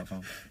bits in that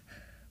film.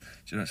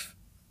 Do you know?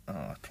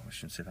 I probably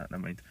shouldn't say that.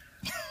 Never mind.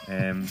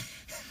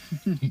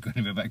 You're going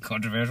to be a bit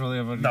controversial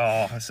there, buddy.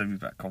 No, it's a wee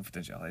bit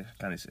confidentiality.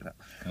 I can't say that.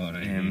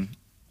 Alright. At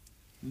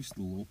least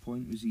the low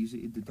point was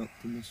easy to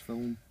deduct in this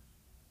film.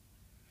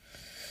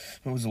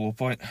 What was the low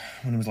point?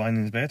 When he was lying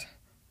in his bed,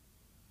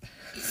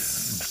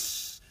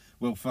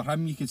 Well, for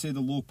him, you could say the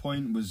low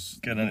point was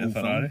getting into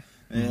the whole film.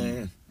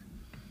 Ferrari.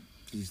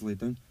 He's laid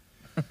down.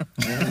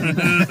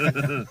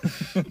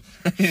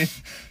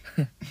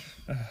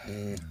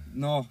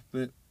 No,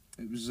 but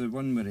it was the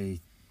one where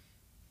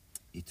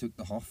he took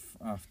the huff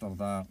after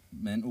that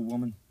mental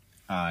woman,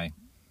 Aye.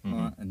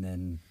 and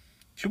then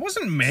She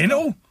wasn't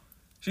mental.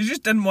 She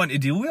just didn't want to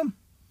deal with him.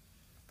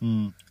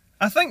 Mm.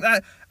 I think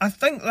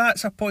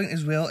that's a point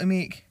as well to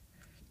make.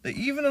 That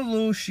even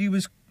although she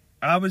was,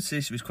 I would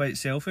say she was quite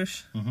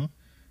selfish, Mhm.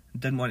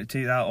 didn't want to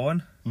take that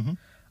on. Mhm.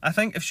 I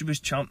think if she was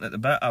chomping at the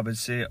bit, I would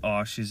say,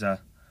 oh, she's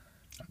a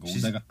Gold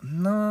she's- digger.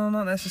 No,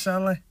 not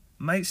necessarily.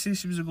 Might say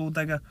she was a gold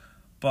digger,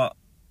 but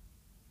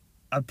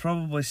I'd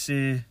probably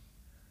say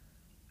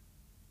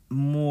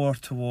more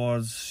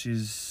towards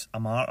she's a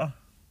martyr.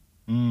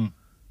 Mm.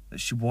 That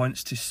she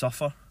wants to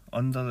suffer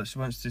under, that she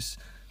wants to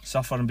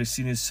suffer and be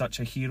seen as such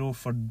a hero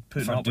for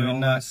putting For up with all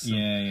doing that. this.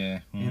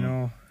 Yeah. You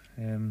know,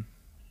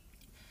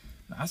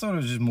 I thought it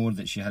was just more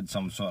that she had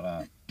some sort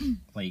of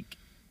like.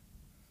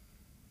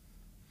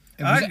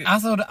 I I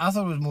thought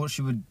it was more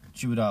she would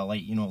have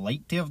like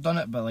liked to have done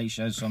it, but like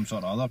she has some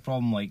sort of other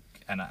problem like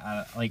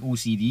like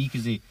OCD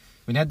because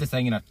when he had the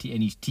thing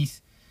in his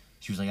teeth,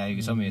 she was like, "I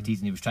got something in your teeth,"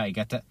 and he was trying to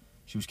get it.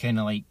 She was kind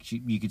of like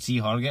you could see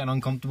her getting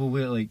uncomfortable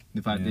with it, like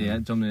the fact that he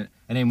had something.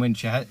 And then when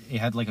he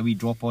had like a wee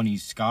drop on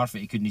his scarf that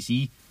he couldn't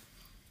see,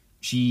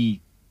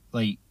 she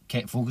like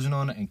kept focusing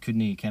on it and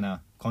couldn't kind of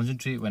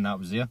concentrate when that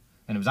was there.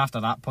 And it was after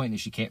that point that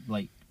she kept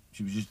like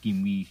she was just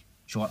giving wee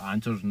short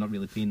answers and not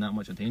really paying that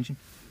much attention.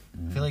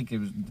 I feel like it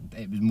was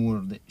more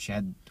that she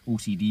had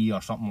OCD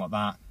or something like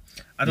that.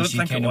 I don't She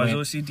think it kinda was went-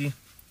 OCD.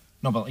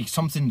 No, but like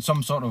some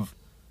sort of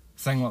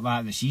thing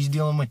like that she's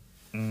dealing with.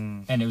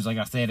 and it was like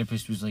her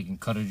therapist was like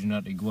encouraging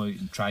her to go out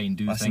and try and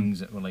do Listen. things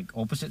that were like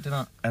opposite to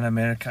that. In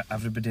America,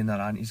 everybody and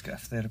their auntie's got a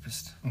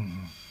therapist.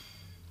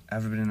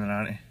 Everybody and their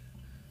auntie.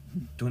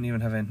 Don't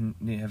even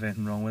need to have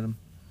anything wrong with them.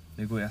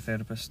 They go to a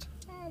therapist.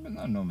 Oh, but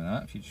nothing wrong with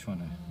that if you just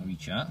want a wee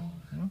chat.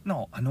 You know?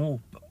 No, I know,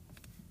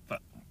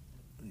 but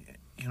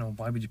you know,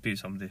 why would you pay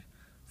somebody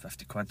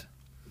 50 quid?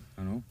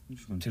 I know. You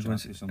just want To to go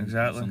chat and to see-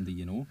 exactly. somebody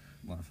you know,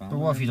 like a family. But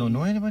what if you don't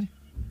know anybody?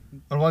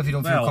 Or what if you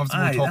don't feel Well,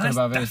 comfortable aye, talking that's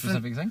about a very different.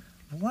 specific thing?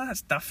 Well,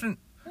 that's different.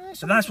 Eh, But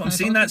something that's what I'm to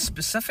saying. talk That's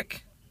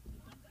specific.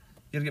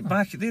 You're get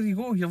back. There you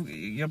go.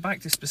 You're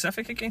back to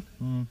specific again.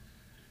 Mm.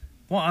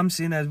 What I'm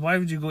saying is, why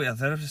would you go to a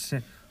therapist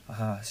and say,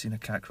 I seen a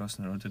cat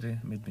crossing the road today.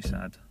 It made me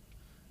sad.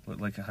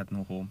 Looked like I had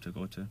no home to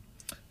go to.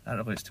 That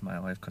relates to my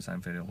life because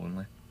I'm very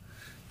lonely.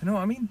 You know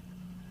what I mean?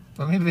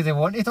 But maybe they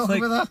want to talk like,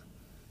 about that.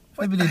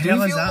 What Maybe the they do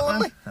hell is feel that,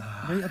 lonely. man?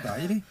 Write a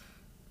diary.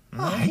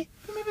 Aye.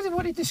 But maybe they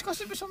want to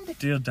discuss it with somebody.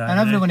 Dear Dad. And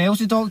everyone else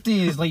they talk to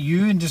is like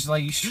you and just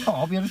like, shut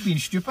up, you're just being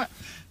stupid.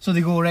 So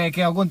they go, right,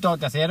 okay, I'll go and talk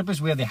to a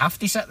therapist where they have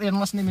to sit there and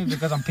listen to me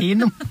because I'm paying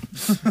them.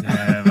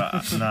 Yeah,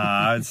 but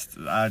nah,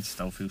 I'd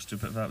still feel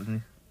stupid if that was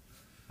me.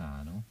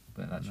 I know,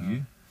 but that's No.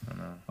 you. I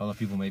know. Other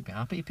people might be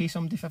happy to pay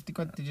somebody 50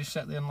 quid to just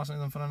sit there and listen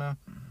to them for an hour.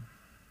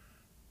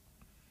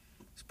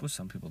 I suppose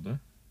some people do.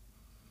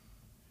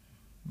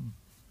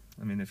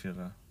 I mean, if you're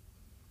what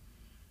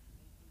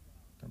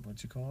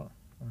do you call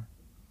it?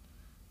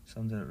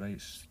 Somebody that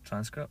writes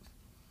transcript.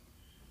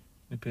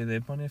 You pay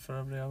them money for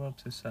every hour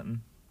to sit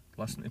and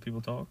listen to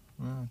people talk.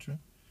 Ah, true.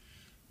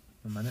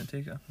 A minute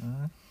taker.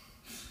 Ah.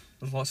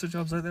 There's lots of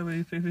jobs out there where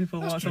you pay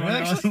people That's lots true, of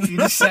money. actually. You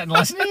just sit and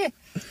listen to you.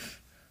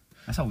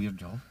 That's a weird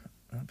job.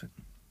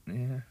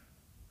 Yeah.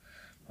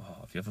 Oh,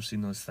 have you ever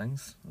seen those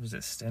things? Was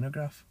it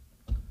stenograph?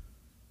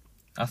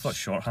 I thought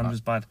shorthand was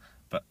bad,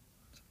 but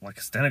like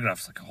a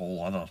stenograph's like a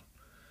whole other.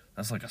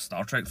 That's like a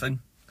Star Trek thing.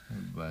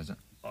 What is it?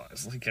 Oh,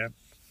 it's like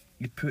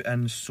you put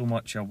in so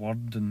much a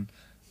word and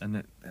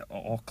it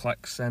all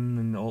clicks in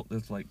and all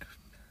there's like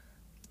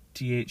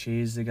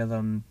THAs together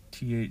and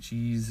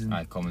THEs and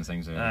Aye, common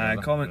things.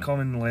 Together.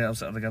 common letters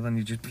that are together and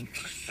you just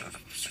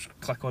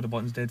click all the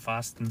buttons dead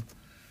fast and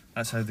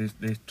that's how they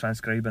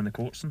transcribe in the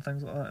courts and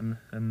things like that.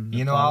 And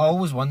You know, I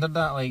always wondered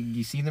that. Like,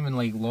 you see them in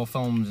like law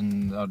films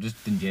and or just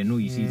in general,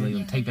 you see like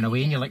them typing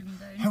away, and you're like,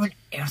 how on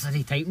earth are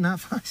they typing that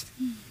fast?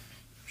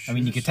 I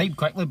mean, you could type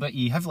quickly, but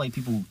you have like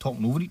people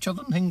talking over each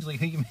other and things. Like,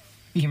 how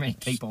you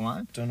might type all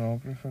that?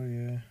 stenographer,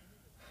 yeah.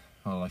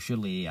 Oh, like,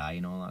 surely AI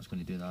and all that's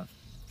going to do that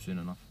soon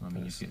enough. I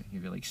mean,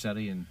 you've got like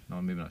Siri and no,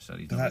 maybe not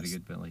Siri. It's not very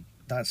good, but like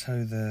That's how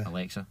the.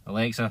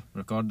 Alexa,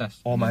 record this.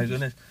 Oh my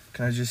goodness!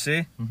 Can I just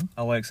say, Mhm.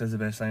 Alexa's the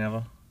best thing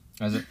ever.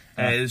 Is it?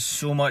 It is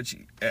so much.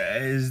 It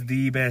is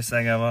the best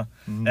thing ever.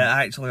 Mhm. It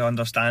actually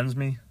understands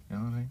me. Yeah,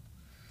 all right.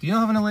 Do you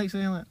not have an Alexa,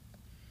 Elliot?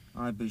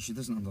 Aye, but she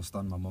doesn't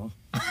understand my mom.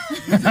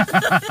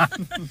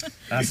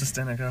 That's a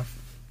stenograph.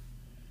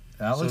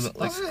 That So looks, that,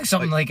 looks like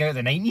something like out of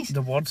the 90s.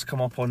 The words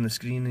come up on the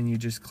screen and you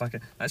just click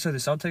it. That's how the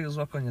subtitles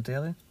work on your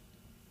telly.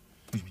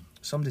 What do you mean?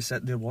 Somebody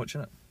sit there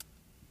watching it.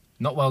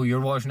 Not while you're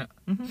watching it.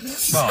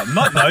 Well,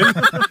 not now.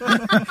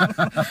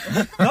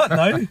 Not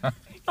now.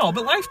 No,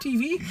 but live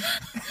TV.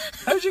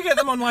 How'd you get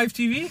them on live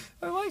TV?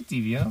 I like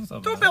TV. I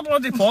thought Don't be a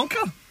bloody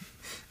plonker.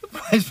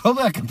 It's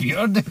probably a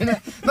computer doing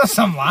it. There's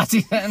some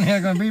lassie sitting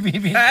there going, beep,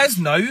 beep, beep. It is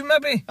now,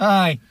 maybe.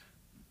 Aye.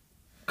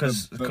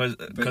 Because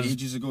But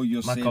ages ago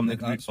you're my saying company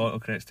that that's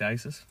autocorrects to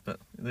ISIS. But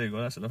there you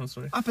go, that's a different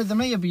story. But there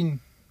might have been,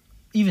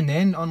 even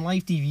then, on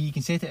live TV, you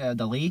can set it at a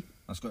delay.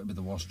 that's got to be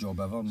the worst job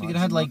ever. So you could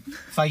have had like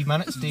 5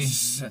 minutes to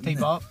Sitting type it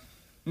there. up.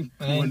 And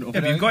then Going Yeah, over but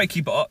get you've out. got to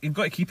keep it up. You've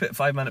got to keep it at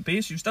 5 minute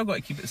pace. You've still got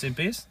to keep it the same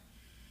pace.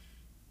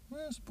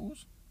 Well, I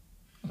suppose.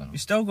 I don't know. You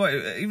still got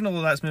to, even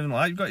though that's moving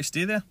like that, you've got to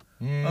stay there.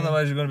 Yeah.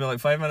 Otherwise, you're going to be like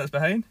 5 minutes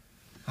behind.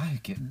 I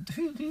get.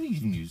 Who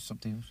even use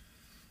subtitles?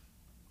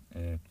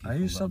 I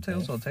use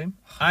subtitles all the time.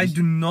 I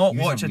do not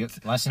Use watch them,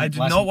 it. listen, I do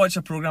listen. not watch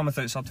a program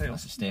without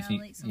subtitles. Listen, Stephanie.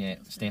 Yeah, I like Yeah,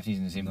 subtitles. Stephanie's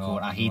in the same No,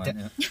 court. I hate it.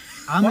 no,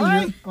 I'm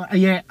Why?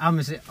 yeah, I'm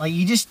like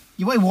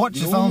you want to watch the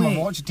The film or only-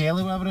 watch the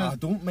telly, whatever it I is.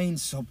 don't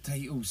mind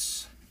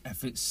subtitles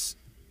if it's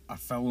a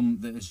film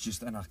that is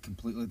just in a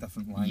completely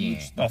different language. Yeah.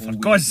 the Oh, whole for way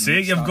God's from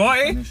sake, you've start got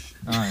to to. finish.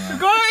 Aye,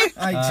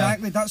 Guy!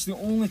 Exactly, that's the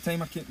only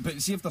time I can.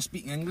 But see, if they're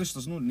speaking English,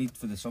 there's no need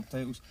for the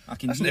subtitles. I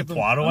can Isn't hear it them.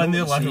 Poirot I in know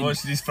there what like they're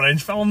watching these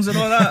French films and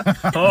all that?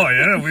 Oh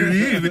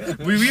yeah,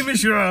 oui,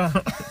 monsieur.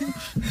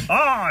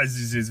 Ah,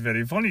 this is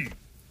very funny.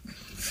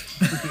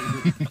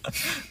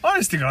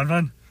 Honest to God,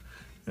 man.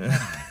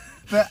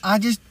 But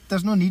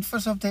there's no need for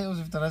subtitles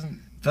if there isn't.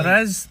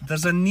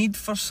 There's a need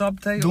for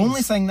subtitles. The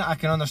only thing that I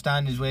can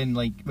understand is when,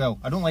 like, well,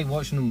 I don't like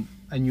watching them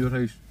in your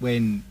house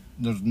when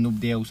there's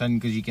nobody else in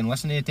because you can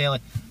listen to the telly.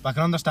 But I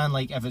can understand,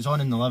 like, if it's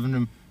on in the living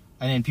room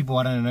and then people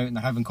are in and out and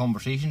they're having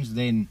conversations,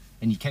 then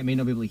and you may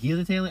not be able to hear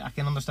the telly. I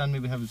can understand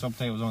maybe having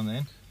subtitles on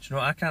then. Do you know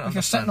what I can't If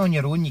you're sitting understand? on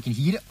your own, you can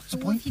hear it. What's the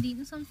Or point? if you're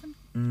eating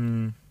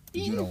something.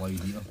 You're a loud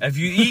eater. If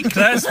you eat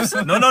crisps,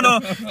 no,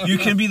 you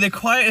can be the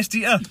quietest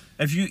eater.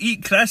 If you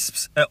eat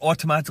crisps, it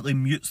automatically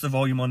mutes the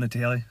volume on the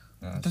telly.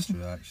 That's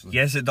true, actually.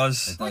 Yes, it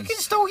does. It I does. can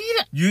still hear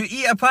it. You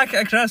eat a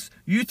packet of crisps,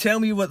 you tell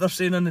me what they're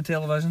saying on the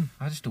television.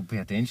 I just don't pay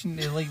attention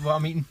to like what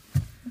I'm eating.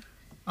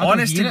 I don't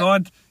Honest to hear it.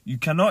 God, you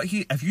cannot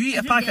hear. If you eat a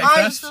Every packet day. of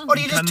Aye, crisps, or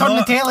you just turn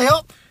the cannot- telly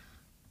up.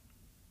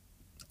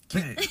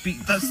 But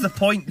that's the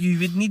point. You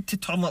would need to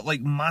turn it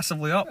like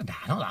massively up. Nah,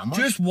 not that much.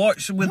 Just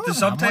watch with Not the that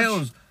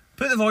subtitles.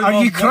 Put the volume Are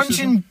off, you watch the-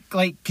 crunching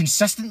like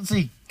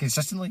consistently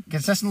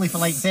for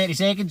like 30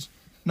 seconds?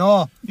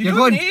 No, you're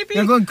going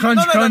crunch,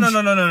 no, crunch. No,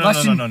 no, no, no,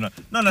 Listen, no, no,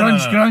 no, no,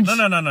 crunch, no, crunch. no,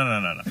 no, no, no, no,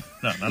 no, no,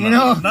 no, You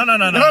know, no, no,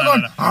 no, no, you're no,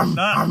 going,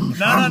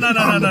 no, no,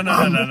 no, no,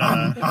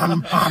 no,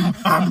 no.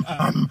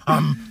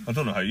 I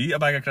don't know how you eat a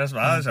bag of crisps, but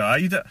that's how I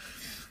eat it.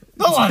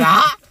 not like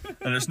that.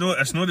 And it's not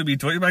the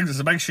big 20 bags, it's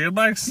the big share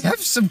bags. You have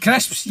some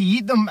crisps, you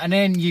eat them, and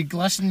then you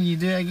glisten, you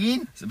do it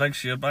again. It's the big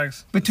share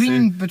bags.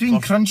 Between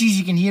Fluff. crunches,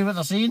 you can hear what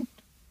they're saying.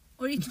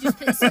 Or you could just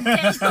put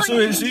subtitles on. So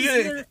You it's can you, just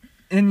hear it.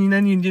 and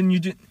then you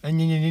do,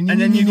 And and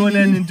then you go in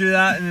and do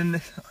that, and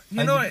then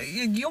you know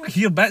you only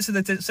hear bits of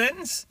the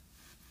sentence.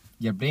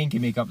 your brain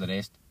can make up the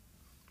rest.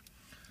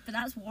 But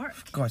that's work.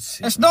 God's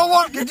sake. It's not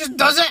work, it just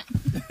does it.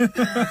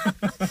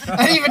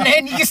 And even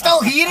then, you can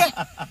still hear it.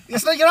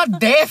 It's like you're not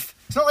deaf.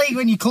 It's not like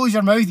when you close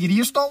your mouth, your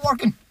ears stop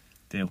working.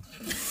 Deal.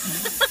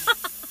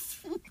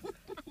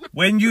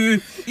 When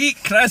you eat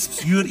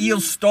crisps, your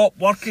ears stop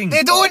working.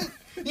 They don't.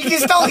 You can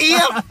still hear.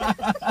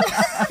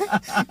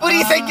 What do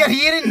you think you're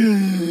hearing?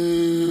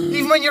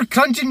 Even when you're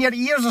crunching, your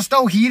ears are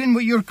still hearing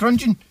what you're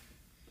crunching.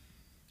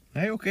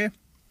 Right, okay.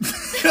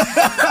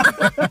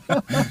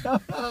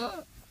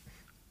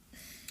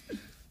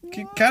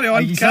 Carry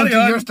on, You carry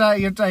on.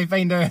 You're trying to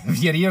find out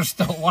if your ears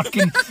still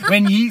working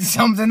when you eat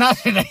something.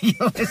 That's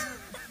ridiculous.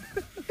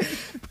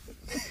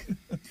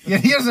 Your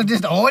ears are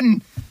just on.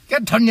 You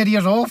can't turn your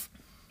ears off.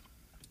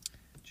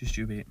 Just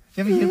you wait.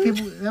 You ever hear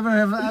people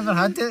ever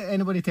had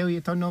anybody tell you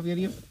to turn off your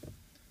ears?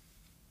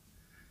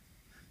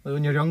 Like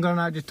when you're younger and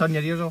that, just turn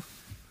your ears off.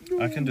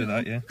 I can do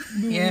that, yeah.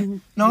 Yeah.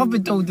 No, I've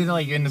been told to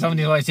like when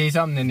somebody like say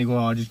something, then they go,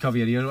 "Oh, just cover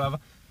your ears or whatever."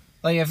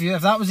 Like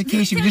if that was the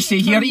case, you would just say,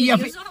 "Here, eat a."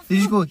 They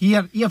just go,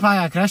 "Here, eat a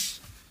pie of crisps,"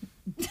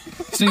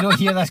 so you don't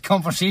hear this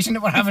conversation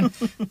that we're having.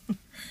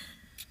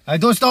 I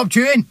don't stop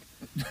chewing.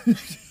 You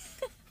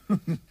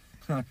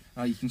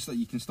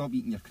can stop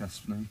eating your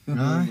crisps now.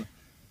 Aye.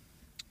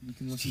 You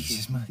can listen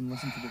Jesus, to man. you can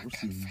listen to what we're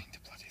saying. the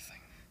bloody thing.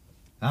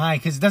 Aye,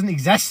 because it doesn't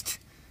exist.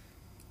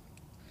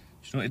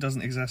 Do you know what it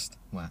doesn't exist?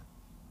 What?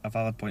 A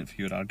valid point for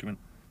your argument.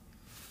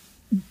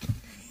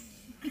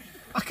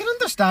 I can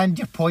understand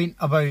your point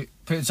about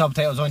putting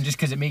subtitles on just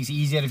because it makes it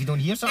easier if you don't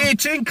hear something.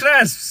 Eating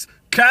crisps!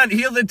 Can't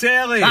hear the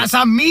telly! That's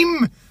a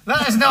meme.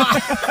 That is not.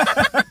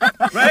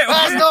 right, okay.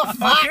 That's not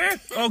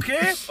fact.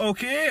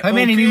 Okay. How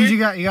many okay. memes you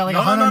got? You got like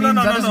 100 memes.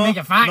 That doesn't make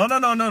it fact. No.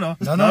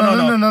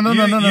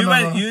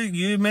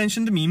 You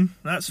mentioned the meme.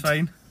 That's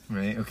fine.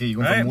 Right. Okay. You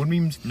going Right. for more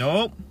memes?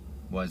 No,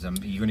 Are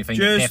you going to find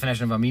the Just-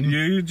 definition of a meme?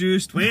 you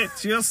just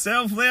wait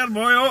yourself there,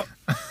 boyo.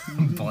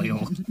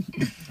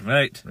 Boyo.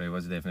 Right. Right.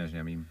 What's the definition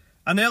of a meme?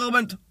 An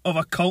element of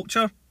a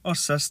culture or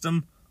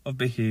system of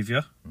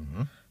behaviour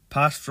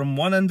passed from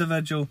one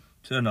individual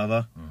to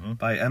another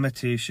by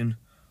imitation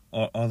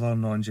or other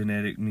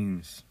non-generic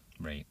means.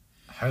 Right.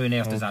 How on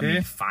earth does that Okay.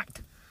 mean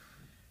fact?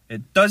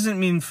 It doesn't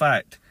mean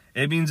fact.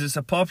 It means it's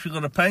a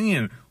popular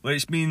opinion,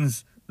 which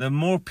means the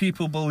more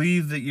people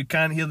believe that you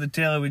can't hear the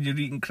telly when you're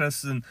eating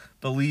crisps and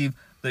believe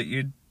that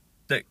you...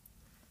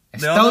 It The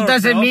still other-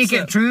 doesn't the make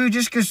it opposite. true.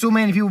 Just because so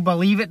many people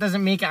believe it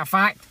doesn't make it a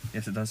fact.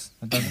 Yes, it does.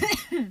 It doesn't.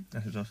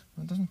 Yes, it does.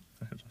 It doesn't.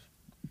 Yes, it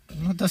does.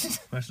 No, it doesn't.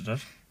 Yes, it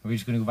does. Are we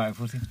just going to go back and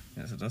forth here?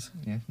 Yes, it does.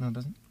 Yeah. No, it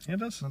doesn't. Yeah, it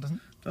does. No, it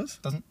doesn't. Does.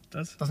 Doesn't.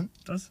 Does. Doesn't.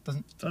 Does.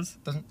 Doesn't. Does.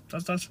 Doesn't.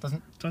 Does.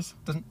 Doesn't. Does.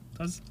 Doesn't.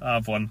 Does.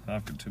 I've won.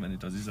 I've got too many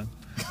dozzies in.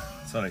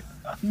 Sorry.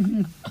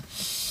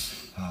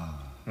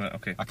 Right,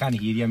 okay. I can't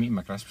hear you. I'm eating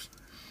my crisps.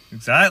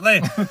 Exactly.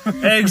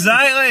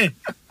 Exactly.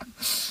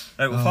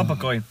 Right, we'll flip a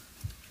coin.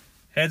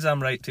 Heads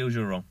I'm right, tails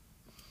you're wrong.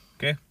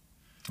 Okay?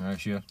 Alright,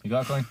 sure. You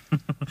got a coin?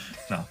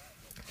 No.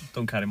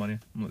 Don't carry money.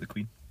 I'm not the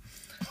queen.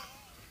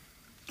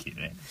 Okay,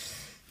 right.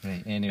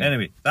 Right. Anyway.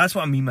 Anyway, that's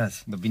what a meme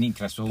is. They've been eating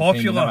crisps all the time.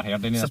 You've Popular. never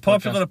heard any It's of a this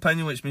podcast? popular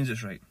opinion, which means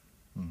it's right.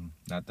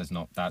 That does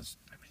not. That's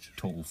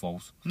total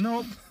false.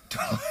 Nope.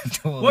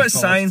 Totally What is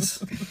false.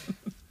 science?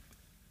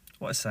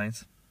 What is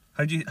science?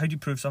 How do you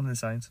prove something in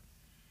science?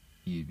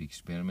 You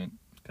experiment.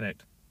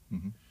 Correct.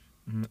 Mhm.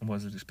 And what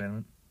is an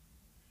experiment?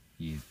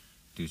 You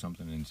do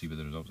something and see what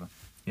the results are.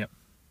 Yep.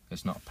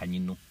 It's not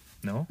opinion, though.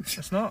 No,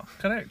 it's not.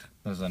 Correct.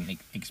 There's an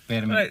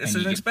experiment, Right, it's and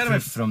an you get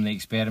experiment. proof from the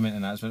experiment,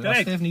 and that's what.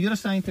 Correct. Stephanie, you're a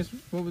scientist.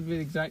 What would be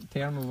the exact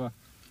term of a?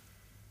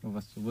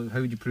 How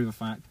would you prove a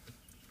fact?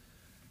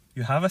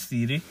 You have a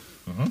theory,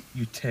 Mhm.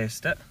 you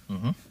test it,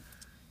 Mhm.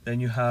 then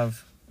you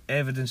have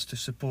evidence to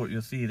support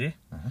your theory.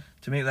 Uh-huh.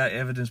 To make that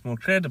evidence more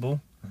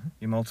credible,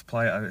 you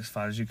multiply it out as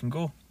far as you can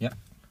go. Yep.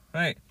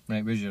 Right.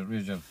 Right. Where's your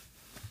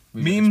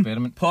Meme,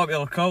 experiment?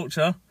 popular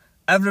culture.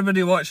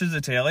 Everybody watches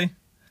the telly.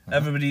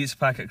 Everybody eats a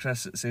packet of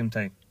crisps at the same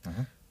time.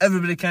 Uh-huh.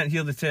 Everybody can't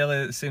hear the telly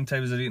at the same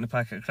time as they're eating a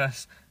packet of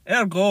crisps.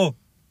 Ergo,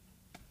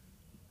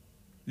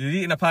 you're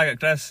eating a packet of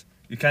crisps,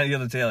 you can't hear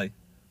the telly.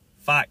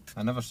 Fact.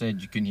 I never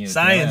said you couldn't hear it.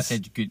 Science. I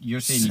said you could. You're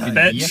saying you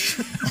couldn't hear.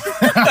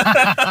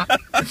 Bitch.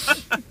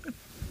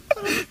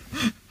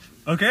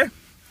 Okay.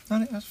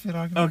 Alright, that's a fair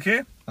argument.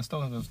 Okay. I still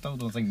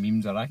don't think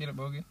memes are accurate,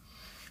 but okay.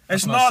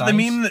 It's That's not not the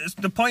science.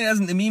 meme. The point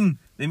isn't the meme.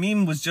 The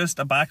meme was just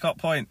a backup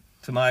point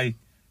to my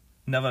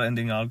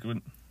never-ending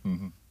argument.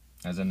 Mm-hmm.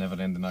 As a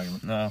never-ending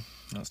argument. No,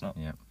 it's not.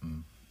 Yeah.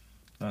 Mm.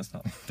 No, it's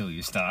not. Till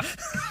you start.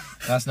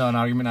 That's not an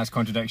argument. That's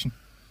contradiction.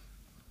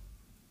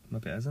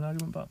 Maybe it is an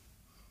argument, but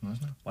No,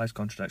 it's not. why is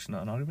contradiction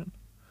not an argument?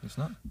 It's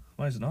not.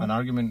 Why is it not? An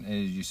argument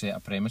is you set a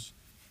premise,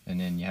 and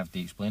then you have to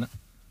explain it.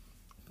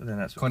 But then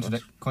that's what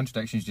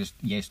Contradiction is just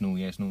yes, no,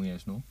 yes, no,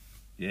 yes, no.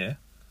 Yeah.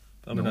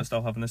 But we're No. not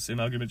still having the same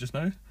argument just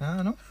now.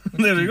 I know.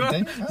 There we go.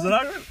 It's an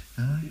argument.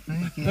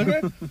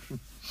 Okay.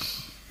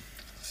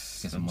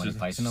 Get some Monty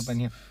Python up in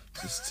here.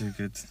 Just too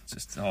good.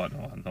 Just oh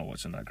no, I'm not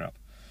watching that crap.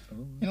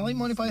 You don't like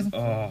Monty Python?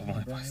 Oh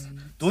my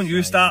Python. Don't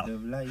you start.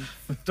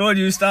 Don't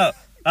you start.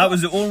 That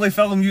was the only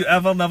film you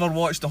ever never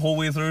watched the whole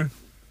way through.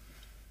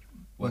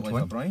 What, Which Life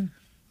one? of Brian?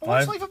 Oh,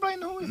 what's Five. Life of Brian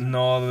the Holy?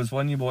 No, there was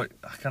one you watched.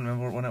 I can't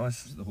remember what one it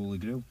was. Is it the Holy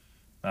Grail?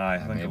 Aye, I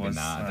think Maybe it was.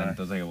 not. I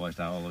don't think I watched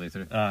that all the way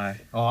through.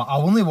 Aye. Oh, I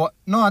only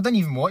No, I didn't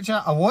even watch it.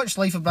 I watched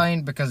Life of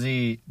Brian because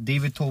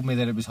David told me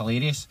that it was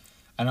hilarious.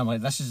 And I'm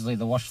like, this is like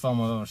the worst film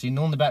I've ever seen.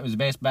 The only bit was the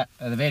best bit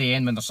at the very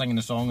end when they're singing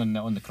the song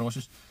on the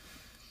crosses.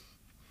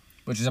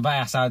 Which is a bit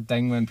of a sad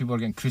thing when people are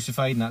getting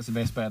crucified and that's the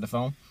best bit of the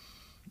film.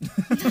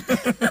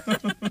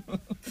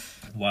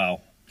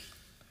 Wow.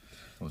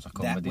 It was a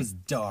comedy. That was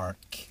dark.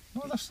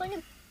 No, they're singing.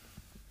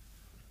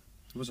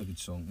 It was a good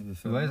song. It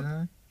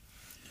was,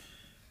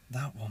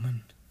 That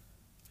woman.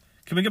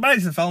 Can we get back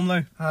to the film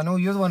now? I know,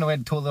 you're the one who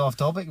went totally off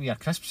topic with your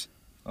crisps.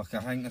 Okay,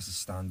 I think this is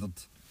standard.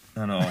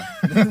 I know.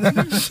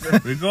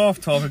 We go off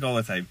topic all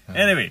the time.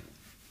 Anyway.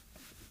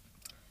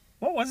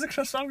 What was the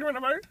Chris argument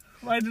about?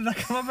 Why did that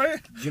come about?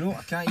 Do you know,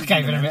 I can't I even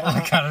can't even remember.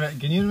 remember. I can't remember.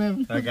 Can you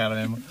remember? I can't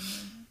remember.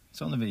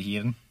 Something about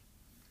hearing.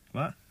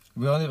 What?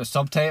 We only about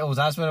subtitles,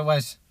 that's what it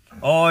was.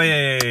 Oh,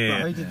 yeah.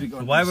 But how did we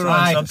go Why into were we on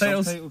Aye.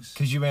 subtitles?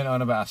 Because you went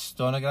on about a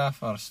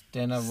stenograph or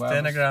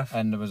Stenograph.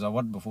 and there was a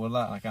word before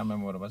that, and I can't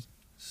remember what it was.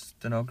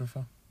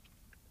 Stenographer.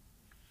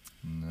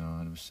 No,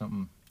 there was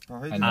something But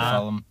how in did, the we,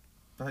 film.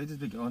 but how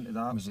did we get onto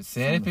that? Was it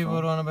from the therapy we film?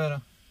 were on about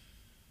it?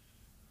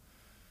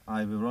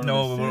 Aye, we were on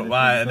No, about we were- therapy,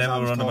 why, and because then I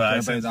we was were on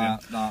about talking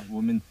accents, that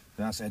woman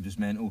that I said was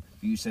mental.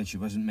 But you said she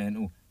wasn't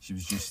mental. She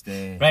was just...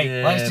 Right,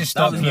 Yeah, let's just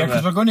stop that was here a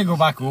because bit- we're going to go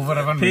back over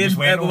everyone we Paying, just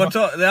went we were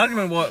over. the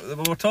argument was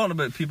we were talking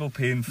about people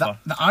paying for.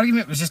 The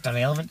argument was just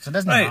irrelevant, so it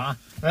doesn't Right. matter.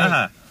 Right.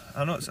 Uh-huh.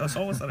 I know it's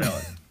always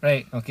irrelevant.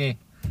 Right, okay.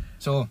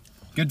 So,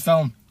 good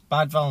film,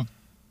 bad film.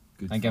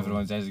 Good I think film.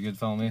 everyone says a good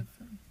film, eh?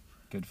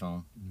 Good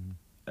film.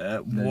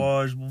 It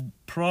was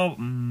Oh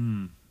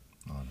no,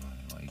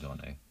 what you got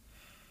now?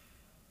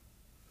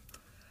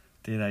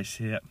 dare I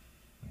say it,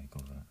 Right, go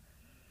for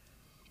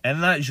it.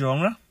 in that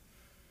genre.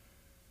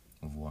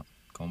 Of what?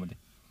 Comedy?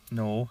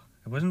 No,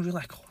 it wasn't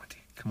really a comedy.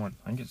 Come on.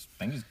 I think it's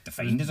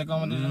defined as a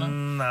comedy, isn't it?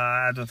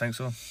 Nah, I don't think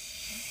so.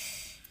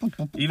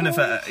 Even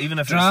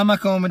if Drama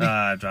comedy.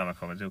 it's drama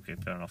comedy. Okay,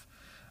 fair enough.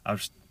 I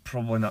would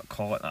probably not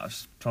call it that. I would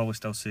probably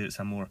still say it's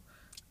a more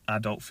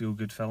adult feel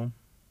good film.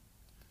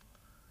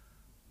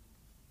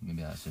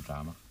 Maybe that's a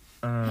drama.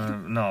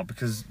 No,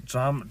 because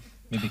drama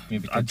Maybe a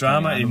kids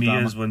drama trying to me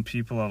drama. is when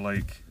people are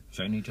like,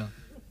 Shouting at each other.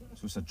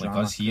 So it's a Like drama.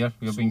 us here,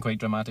 we're being quite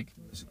dramatic.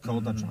 Is it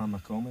called a drama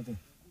comedy?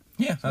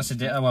 Yeah, that's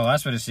the well,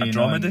 that's what it's saying.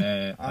 dramedy?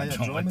 On, Aye, a a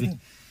dramedy. dramedy.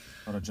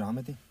 Or a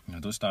dramedy. No,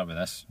 don't start with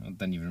this. I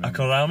didn't even a remember.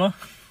 Karama.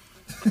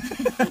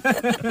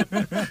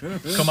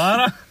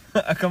 Kamara?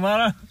 A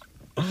Kamara?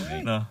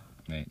 Right, No.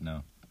 right,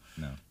 no.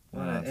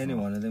 Alright, any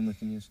one of them we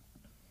can use.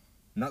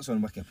 And that's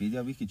on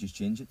Wikipedia. We could just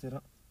change it to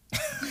that.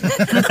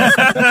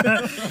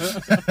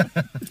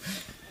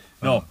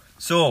 No.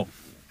 So,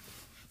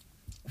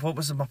 what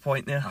was my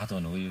point there? I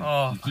don't know. You,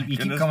 Oh, you keep, my you keep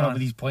goodness, coming up man.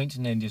 with these points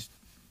and then just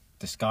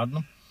discarding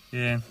them.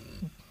 Yeah.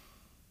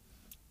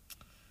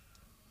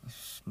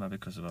 It's maybe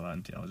because we're that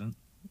intelligent.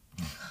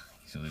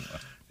 So they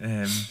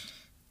were.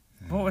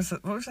 What was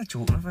I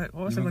joking about?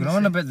 What was You I were going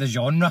going on to say? about the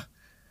genre.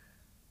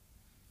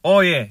 Oh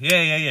yeah.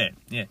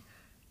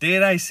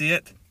 Dare I say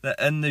it? That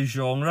in the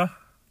genre,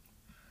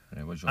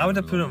 Right, what I genre would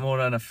have we put it going more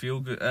in a feel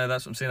good.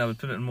 That's what I'm saying. I would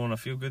put it more in a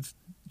feel good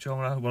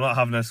genre. We're not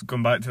having this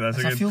going back to this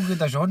It's a again. feel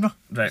good genre.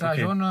 Right, Is that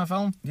okay. a genre of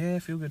film? Yeah,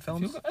 feel good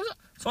films. Feel good, is it?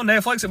 It's on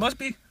Netflix. It must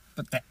be.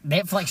 But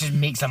Netflix just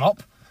makes them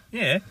up.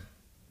 Yeah.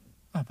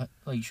 Ah, but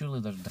like surely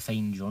there's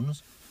defined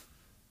genres.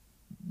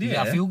 You Yeah.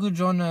 get a feel good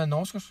genre in the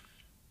Oscars?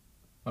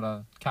 Or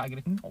a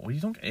category? No, you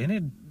don't get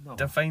any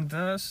defined.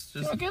 That's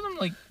You just don't get them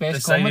like best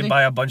decided comedy.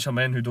 by a bunch of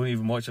men who don't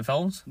even watch the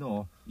films.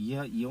 No,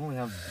 yeah, you only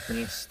have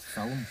best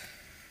film.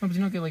 No, but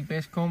you don't get like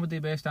best comedy,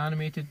 best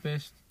animated,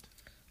 best.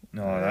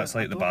 No, that's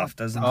like the I don't-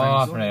 BAFTAs and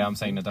Oh, things. right, I'm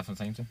saying a different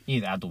thing too.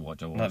 Either I don't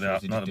watch it. Not the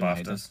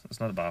BAFTAs. It's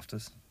not the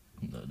BAFTAs.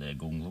 The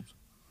Golden Globes.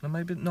 No,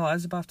 maybe no. It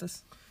is the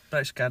BAFTAs.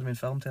 British Academy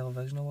Film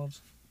Television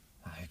Awards.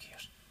 Ah, who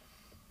cares?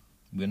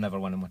 We're never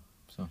winning one,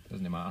 so it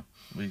doesn't matter.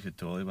 We could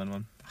totally win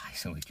one. Aye,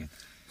 so we could.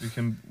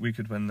 We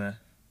could win the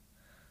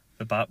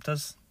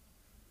BAFTAs.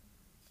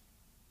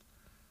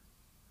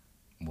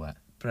 What?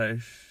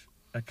 British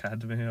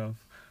Academy of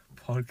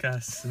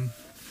Podcasts and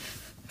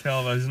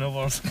Television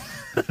Awards.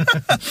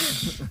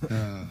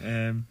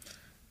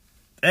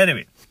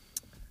 Anyway,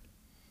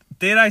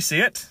 dare I say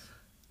it?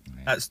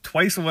 Right. That's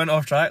twice we went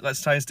off track.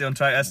 Let's try and stay on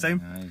track this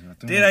time. Aye, I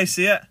don't Dare know. I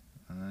say it?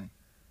 Aye.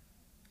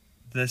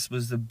 This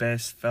was the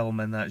best film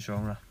in that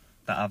genre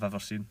that I've ever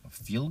seen.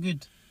 Feel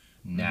good?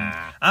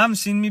 Nah. I haven't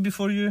seen Me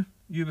Before You,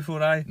 You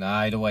Before I. Nah,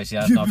 I don't want to say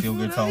that's not a feel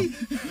good film.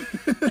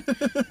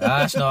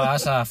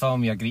 That's a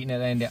film you're greeting at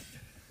the end of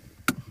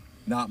it.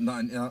 Nah, I'm not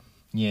into that.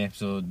 Yeah,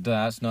 so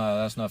that's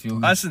not a feel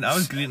good. Listen, I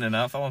was greeting in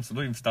that film, so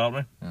don't even start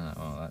me.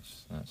 Well,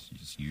 that's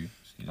just you.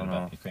 You're, I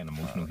know. you're quite an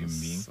emotional human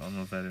being. I'm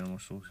a very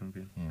emotional human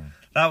being. Yeah.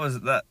 That was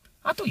that.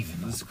 I don't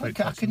even know. This is I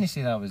quite couldn't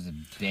say that was the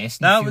best.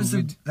 That feel was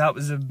good. that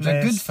was the It was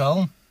best. a good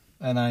film,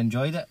 and I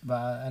enjoyed it.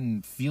 But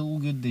and feel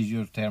good is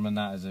your term in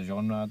that as a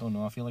genre. I don't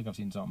know. I feel like I've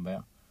seen something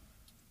better.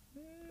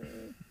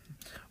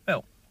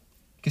 Well,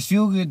 Because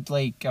feel good,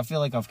 like I feel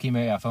like I've came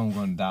out of a film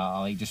going that I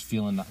like just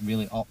feeling that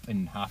really up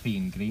and happy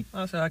and great.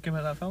 that's how I came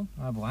out of that film.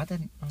 Well, I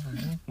didn't.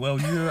 Well,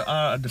 you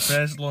are a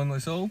depressed, lonely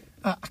soul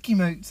I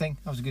came out saying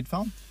that was a good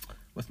film.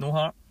 with no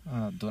heart.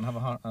 I don't have a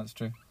heart. That's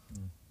true.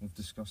 We've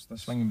discussed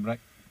this. Swinging brick.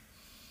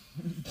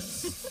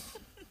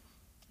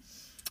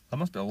 There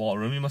must be a lot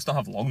of room. You must not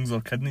have lungs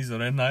or kidneys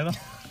or anything either.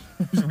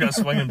 You've got a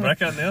swinging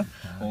brick in there.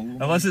 All of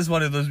them. Unless it's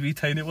one of those wee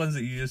tiny ones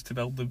that you used to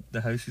build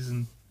the houses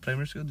in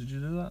primary school. Did you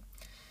do that?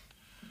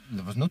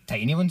 There was no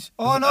tiny ones.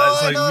 Oh no!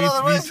 It's like no, wee,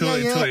 there wee was.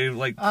 totally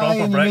like Aye, proper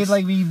and you bricks. made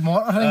like wee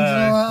mortar things and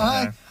all that.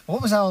 Aye, Aye.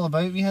 What was that all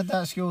about? We had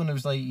that at school and it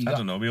was like you I got,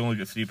 don't know. We only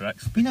got 3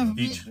 bricks we never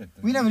each.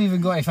 we never even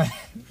got to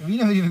we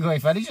never even got to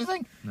finish the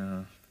thing.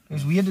 No. It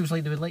was weird. It was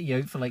like they would let you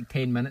out for like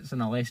 10 minutes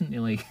in a lesson to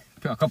like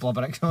put a couple of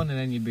bricks on and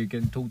then you'd be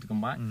getting told to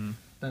come back. Then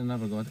I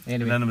never got it.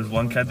 Anyway. And then there was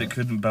one kid that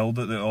couldn't build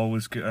it that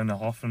always got in a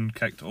huff and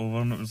kicked over,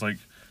 and it was like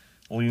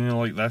leaning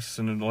like this,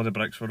 and all the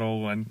bricks were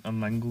all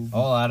unmingled.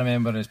 All I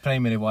remember is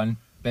primary one,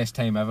 best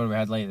time ever. We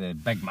had like the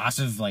big,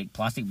 massive, like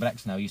plastic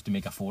bricks, and I used to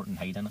make a fort and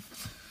hide in it.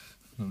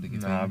 Nobody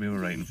could Nah, find we were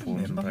writing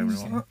poems in primary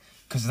one.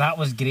 because that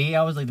was great.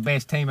 That was like the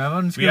best time ever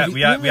in school.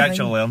 We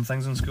actually learned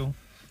things in school.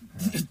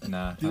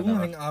 Nah, The I only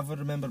never. thing I ever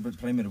remember about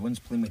primary one's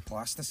playing with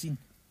plasticine.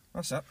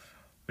 That's it.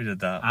 We did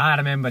that. I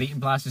remember eating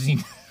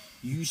plasticine.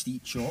 You used to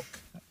eat chalk.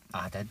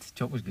 I did.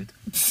 Chalk was good.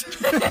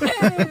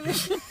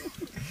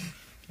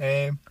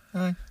 Aye.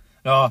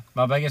 No,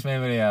 my biggest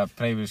memory of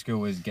primary school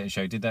was getting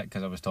shouted at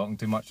because I was talking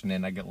too much, and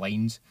then I got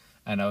lines,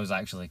 and I was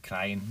actually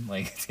crying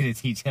like to the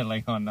teacher,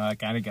 like, "Oh no, I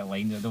can't get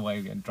lines. I don't want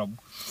to get in trouble."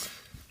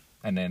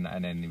 And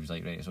then he was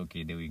like, "Right, it's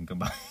okay, Dale. You can come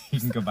back. You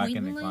can come back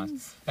in the class."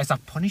 Lines. It's a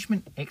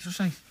punishment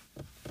exercise,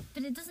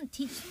 But it doesn't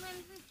teach them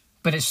anything.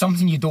 but it's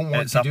something you don't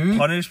want It's to a do.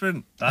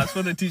 punishment. That's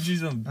what it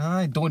teaches them.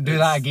 Aye, don't do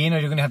that again, or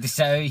you're going to have to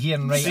sit out here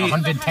and write See-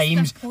 100 But has the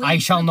times. point I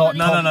shall of not. the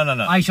Talk,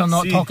 No. I shall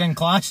not See, talk in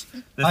class.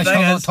 the I thing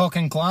shall not is- talk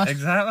in class.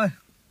 Exactly.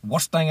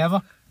 Worst thing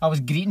ever. I was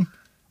greeting.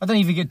 I didn't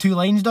even get 2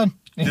 lines done.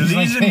 The It was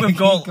like, reason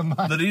come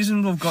back. the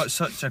reason we've got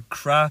such a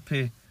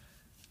crappy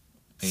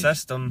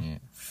system Yeah.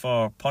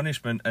 for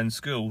punishment in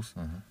schools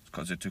is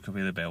because they took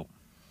away the belt.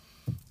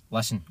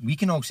 Listen, we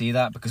can all say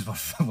that because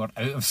we're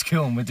out of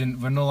school and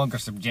we're no longer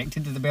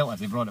subjected to the belt if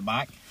they brought it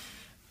back.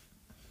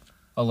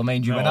 Although,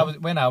 mind you, No.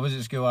 when I was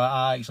at school,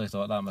 I actually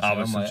thought that myself. I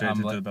was I'm like- subjected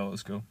I'm to like, the belt at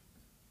school.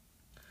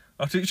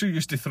 Our teacher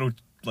used to throw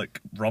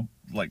like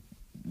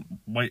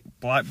white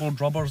blackboard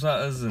rubbers at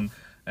us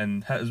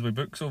and hit us with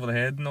books over the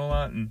head and all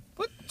that. And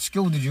what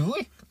school did you go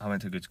to? I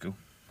went to a good school.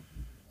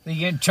 Did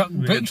you get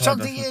We books got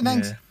chucked at you and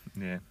different- things?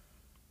 Yeah.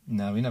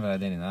 No, we never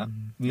had any of that.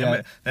 We Then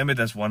had, we had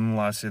this one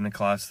lassie in the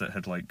class that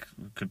had like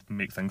could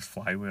make things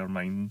fly with her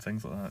mind and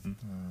things like that. And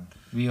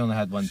we only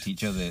had one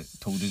teacher that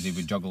told us he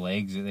would juggle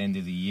eggs at the end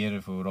of the year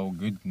if we were all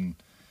good, and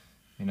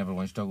he never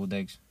once juggled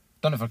eggs.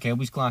 Done it for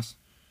Kelby's class,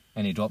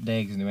 and he dropped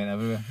eggs and they went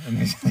everywhere, and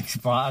they like,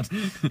 splattered.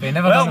 But he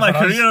never well, done it my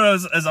for us. career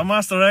as a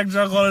master egg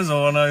juggler is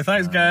over now.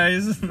 Thanks,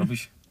 guys.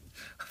 Rubbish.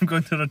 I'm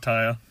going to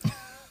retire.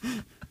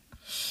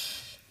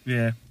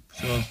 Yeah.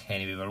 So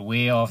Anyway, we're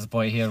way off the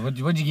point here.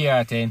 What'd you get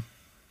out of 10?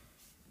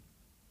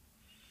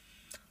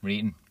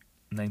 Rating.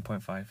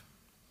 9.5.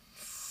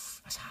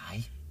 That's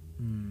high.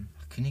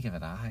 I couldn't give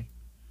it that high.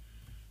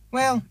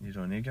 Well, You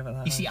don't need to give it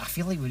that. you see, I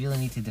feel like we really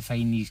need to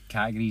define these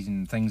categories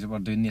and things that we're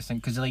doing this thing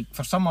because, like,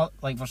 for some,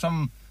 like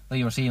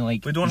you were saying,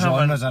 like we don't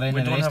genres have are in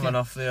we the don't rest have of it.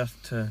 enough there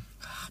to.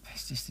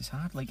 It's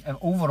hard. Like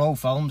overall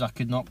films, I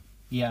could not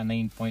get a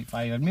 9.5.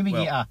 I'd maybe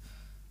Well- get a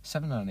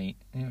 7 or an 8.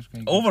 I think it was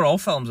quite good. Overall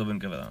films, I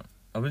wouldn't give it that.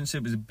 I wouldn't say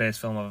it was the best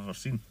film I've ever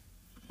seen.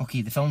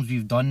 Okay, the films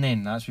we've done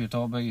then, that's what you're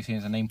talking about. You're saying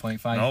it's a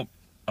 9.5. Nope.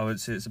 I would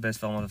say it's the best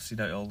film I've seen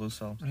out of all those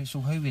films. Right, so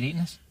how are we rating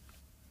this?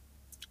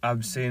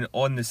 I'm saying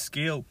on the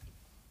scale,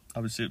 I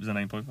would say it was a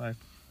 9.5.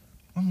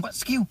 On what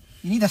scale?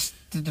 You need us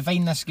to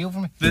define this scale for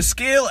me. The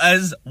scale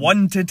is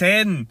 1 to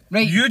 10.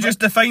 Right, You but- just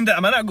defined it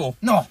a minute ago.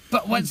 No,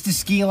 but what's the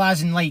scale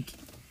as in, like...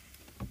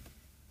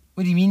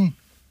 What do you mean?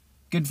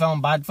 Good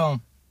film, bad film?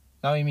 Is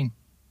that what you mean?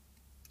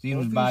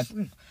 Zero's bad.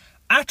 Obviously.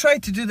 I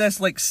tried to do this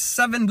like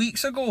 7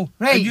 weeks ago.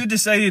 Right. And you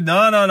decided,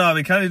 no,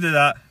 we can't do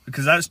that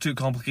because that's too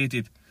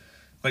complicated.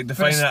 Like But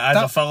defining it's it as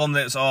that- a film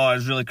that's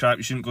it's really crap,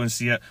 you shouldn't go and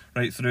see it,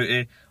 right through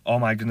to oh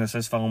my goodness,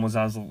 this film was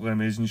absolutely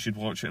amazing, you should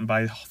watch it and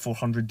buy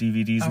 400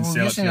 DVDs and Well, sell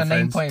you're it to saying your a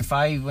friends.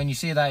 9.5. When you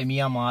say that to me,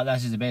 I'm like,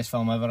 this is the best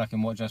film ever. I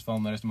can watch this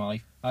film the rest of my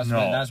life. That's No.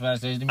 what it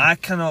says to me. I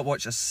cannot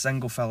watch a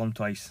single film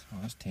twice. Oh,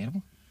 that's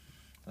terrible.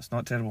 That's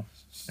not terrible.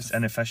 It's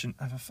inefficient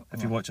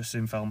if you watch the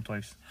same film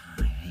twice.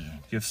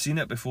 You've seen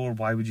it before,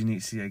 why would you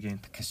need to see it again?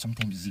 Because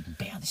sometimes it's even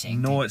better the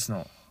second No, time. it's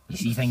not. You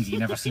see things you've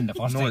never seen the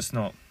first No, time. it's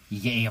not. You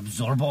get to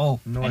absorb it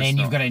all. No, and it's then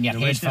you've not. got it in your You're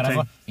head wasting your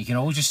forever. time. You can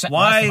always just sit and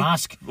Why? watch The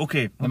Mask.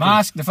 Okay. The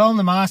Mask, the film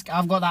The Mask,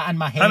 I've got that in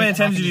my head. How many and I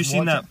times can have you just seen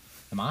watch that? it.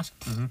 The Mask?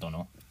 Don't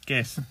know.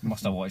 Guess.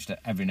 Must have watched it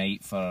every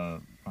night for,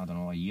 I don't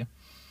know, a year.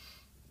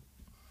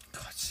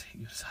 God's sake,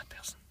 you're a sad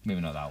person.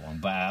 Maybe not that long,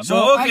 but... So,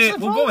 well, okay,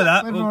 actually, we'll go with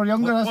that. When we were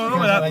younger, that's we'll the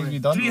go with kind of thing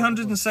we've that. done.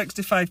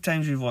 365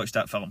 times you've watched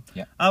that film.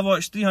 Yeah. I've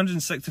watched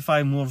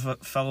 365 more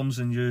films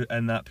than you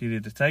in that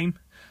period of time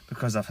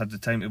because I've had the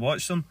time to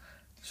watch them.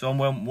 So I'm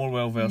more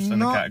well versed in the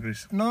Not-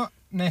 categories. Not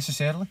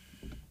necessarily.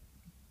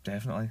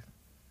 Definitely.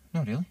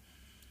 No, really.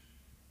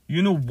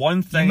 You know one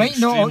You thing might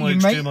not. extremely, You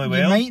extremely might.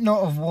 well. You might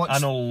not have watched. I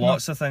know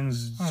lots of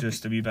things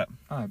just a wee bit.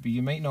 But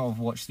you might not have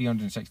watched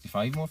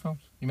 365 more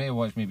films. You might have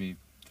watched maybe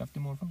 50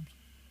 more films.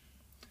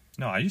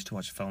 No, I used to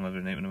watch a film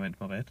every night when I went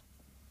to my bed.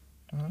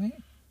 All right.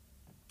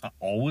 I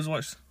always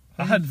watched.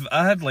 I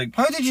had like.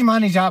 How did you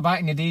manage that back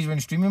in the days when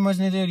streaming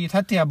wasn't there? You'd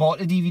had to have bought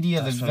the DVD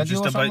or the That's video what I'm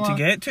just or about something to like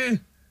get to.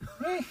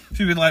 Right. If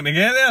you would let me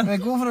get there. Right,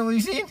 go for it. What are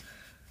you saying?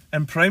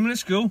 In primary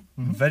school,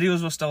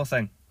 videos were still a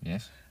thing.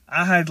 Yes.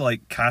 I had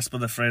like Casper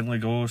the Friendly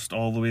Ghost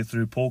all the way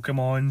through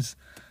Pokemons,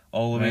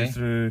 all the way Right.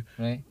 through.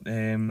 Right.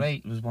 There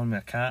was one with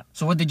a cat.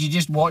 So what did you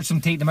just watch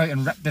them take them out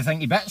and rip the thing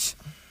to bits?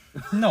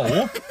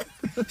 No,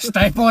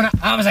 Step on it.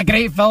 That was a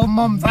great film,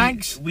 Mum.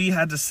 Thanks. we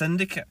had a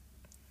syndicate.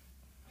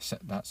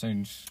 That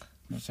sounds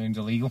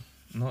illegal.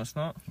 No, it's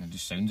not. It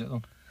just sounds it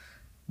though.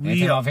 We,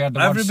 Anytime I've heard the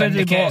word everybody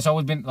syndicate, bought- it's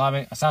always been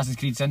Assassin's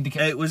Creed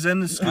Syndicate. It was in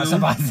the school. That's a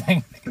bad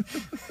thing.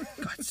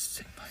 God's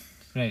sake,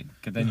 Right, man.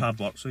 continue. Hard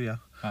work, so yeah.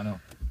 I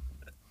know.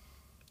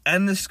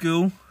 In the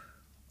school,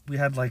 we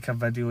had like a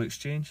video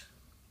exchange.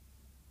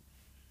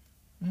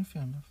 Yeah,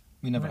 fair enough.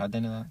 We never Right. had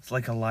any of that. It's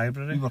like a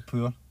library. We were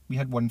poor. We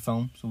had one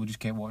film, so we just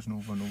kept watching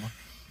over and over.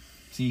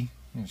 See,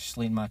 you're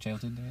slating my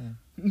childhood there.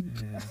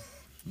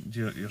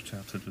 Yeah. Your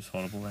childhood was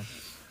horrible then.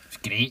 It's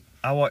great.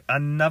 I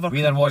never. We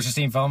either watch the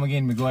same film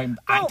again, we go out and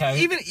act out.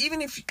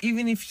 Even if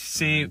you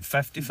say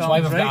 50 That's why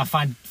films, we've right?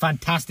 got a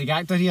fantastic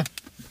actor here,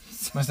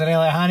 Mr.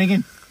 Elliot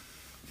Hannigan.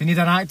 If you need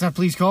an actor,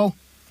 please call.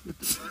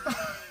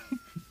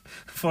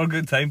 For a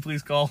good time,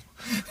 please call.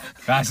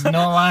 That's not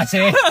what I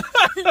say.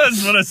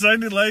 That's what it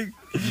sounded like.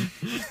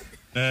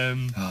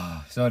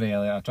 Sorry,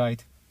 Elliot, I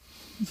tried.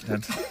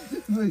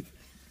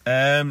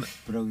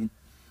 Brilliant.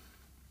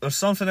 There's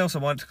something else I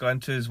want to go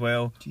into as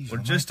well. Jeez, we're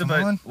come just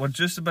on. we're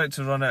just about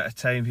to run out of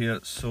time here,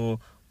 so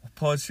we'll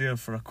pause here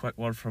for a quick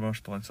word from our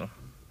sponsor.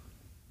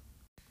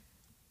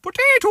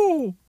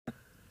 Potato.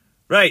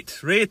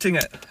 Right, rating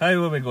it. How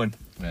are we going?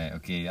 Right,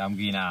 okay, I'm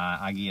going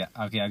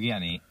I'll get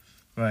an 8.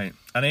 Right,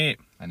 an 8.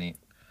 An 8.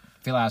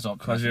 I feel like that's up.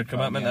 'Cause your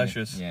commitment Yeah,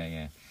 issues.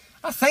 Yeah.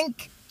 I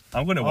think,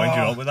 I'm going to wind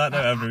you up with that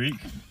now every week.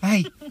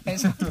 hey,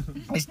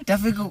 it's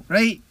difficult,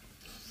 right?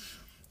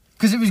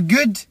 Because it was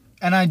good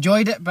and I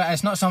enjoyed it, but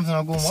it's not something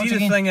I'll go and watch See, the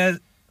again. thing is,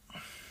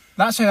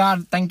 That's how I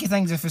think of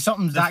things. If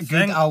something's that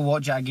good, I'll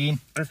watch it again.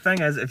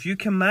 if you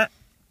commit,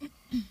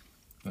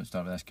 Let's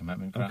start with this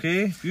commitment crap.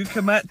 okay, if you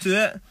commit to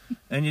it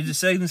and you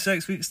decide in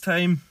 6 weeks'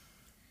 time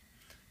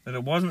that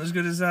it wasn't as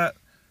good as that,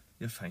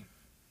 you're fine.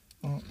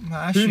 Well,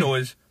 my issue, Who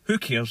knows? Who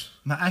cares?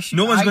 My issue,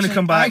 No one's gonna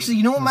come back Actually,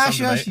 you know what on my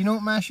issue Sunday is? You know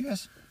what my issue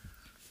is?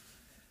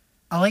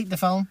 I like the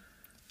film,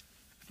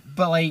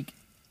 but like,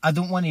 I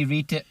don't want to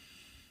rate it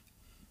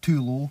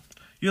too low.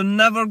 You're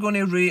never going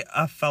to rate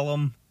a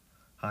film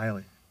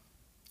highly.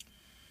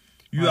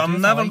 Well, I do I'm if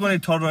I never like going it.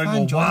 to turn around If I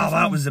and enjoy go, the wow,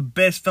 that film. was the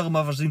best film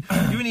I've ever seen.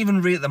 You wouldn't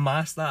even rate The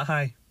Mask that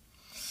high.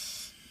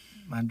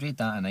 I'd rate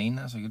that a 9.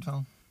 That's a good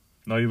film.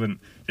 No, you wouldn't.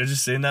 You're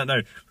just saying that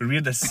now. We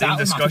had the same That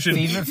was my discussion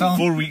favourite film.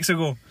 4 weeks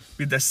ago.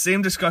 We had the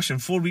same discussion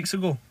 4 weeks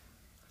ago.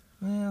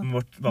 Well, And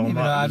well, maybe Matt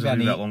not. was I'd a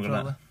be wee an bit 8, longer than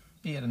probably.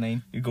 that. 8 or a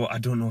 9. You go, I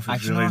don't know if it's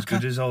Actually, really no, as I good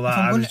can't- as all if that.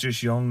 I'm I was gonna-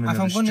 just young and If I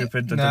I'm was going stupid.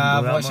 I to, didn't nah,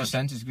 I've know that watched it much.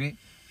 since. It's great.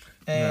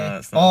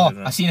 that's not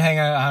good, I seen hang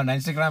out on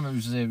Instagram.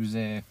 It was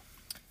they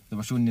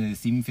were showing the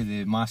theme for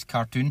the Mask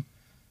cartoon,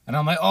 and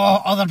I'm like,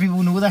 oh, other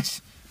people know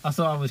this. I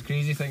thought I was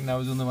crazy thinking I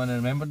was the only one who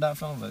remembered that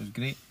film, but it was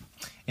great.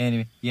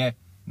 Anyway, yeah,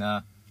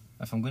 nah.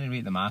 If I'm going to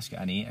rate The Mask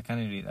at an 8, I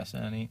can't rate this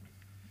at an 8.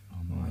 Oh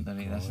What would I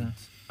rate this at?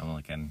 I'm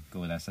only kidding.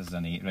 Go with this as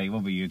an 8. Right, what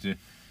about you two?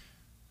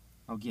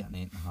 I'll get an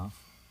 8.5.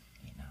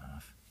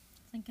 8.5.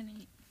 Thinking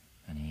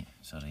of An 8.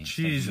 Sorry.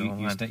 Jeez, you, oh,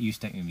 you, man. you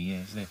stick with me,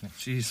 yeah, Stephanie.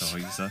 Jeez,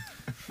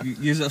 oh,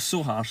 you are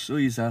so harsh, so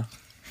you are.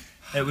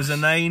 It was a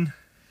 9.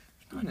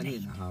 An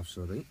 8.5,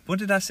 sorry. What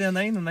did I say, a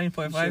 9 or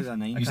 9.5? You said a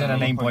 9. You said a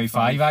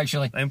 9.5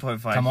 actually.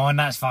 9.5. Come on,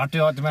 that's far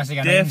too optimistic.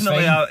 A 9's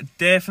Definitely, fine.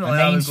 definitely,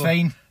 A I would 9's go.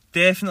 fine.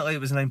 Definitely, it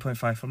was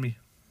 9.5 for me.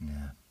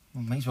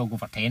 Well, might as well go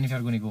for 10 if you're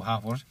going to go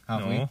halfway.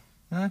 No,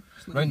 Huh?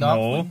 Round up.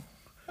 no,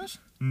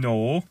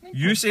 No,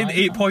 you said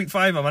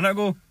 8.5 a minute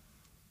ago.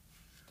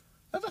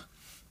 Did I?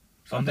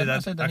 Somebody I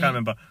did. said I an can't eight.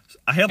 remember.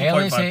 I heard the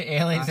Elliot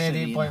 0.5. said I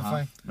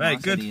 8.5. Right, I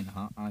said good.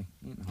 8.5. Aye,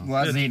 8.5.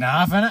 Well, that's Good.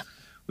 8.5, innit?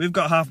 We've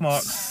got half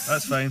marks.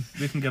 That's fine.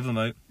 We can give them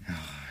out.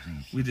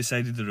 We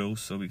decided the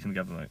rules, so we can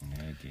give them out.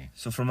 Okay.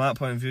 So from that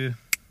point of view,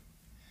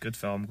 good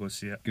film. Go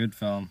see it. Good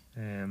film.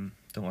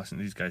 Don't listen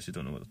to these guys who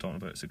don't know what they're talking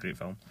about. It's a great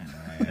film.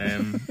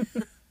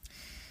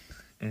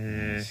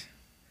 The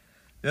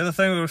other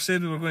thing we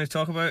said we were going to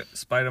talk about,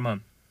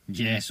 Spider-Man.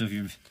 Yeah, so if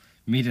you've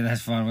made it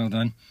this far, well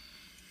done.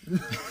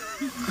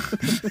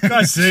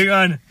 God's sake,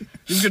 man.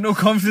 You've got no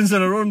confidence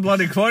in our own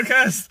bloody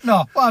podcast.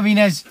 No, what I mean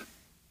is,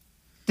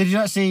 did you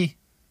not say,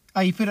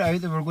 you put it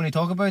out that we were going to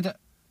talk about it,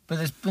 but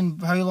it's been,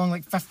 how long,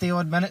 like 50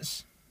 odd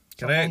minutes?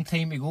 It's a long Correct.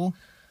 time to go.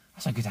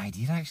 That's a good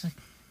idea, actually.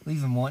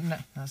 Leave them wanting it.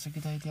 That's a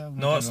good idea. I'm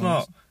No, gonna it's be not.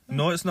 honest.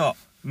 No, it's not.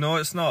 No,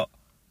 it's not.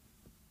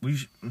 We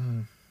should,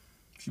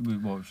 Should we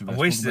I've have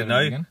wasted spoken it about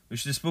now. again? We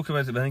should have spoken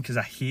about it then because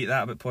I hate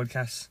that about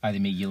podcasts. They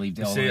make you leave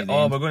They it all the way say, to the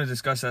oh, end. we're going to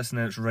discuss this, and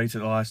then it's right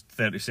at the last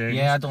 30 seconds.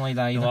 Yeah, I don't like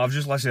that either. No, I've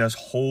just listened to this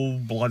whole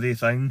bloody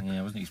thing. Yeah,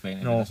 I wasn't expecting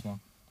it No. this long.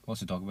 What's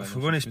to talk about? If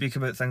we're going to speak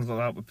about things like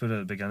that, we put it at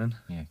the beginning.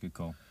 Yeah, good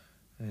call.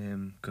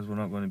 Because we're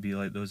not going to be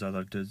like those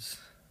other dudes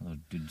Other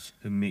dudes.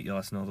 who make you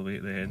listen all the way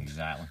to the end.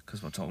 Exactly.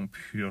 Because we're talking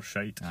pure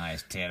shite.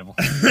 It's terrible.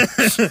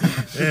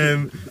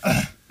 um,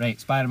 Right,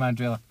 Spider-Man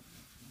trailer.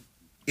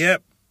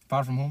 yep.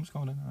 Far From Home's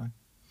called it.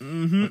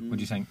 Mm-hmm. What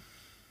do you think?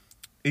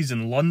 He's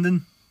in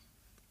London.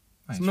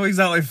 Nice. It's not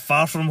exactly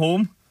far from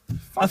home.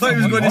 I thought he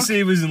was going to say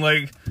he was in,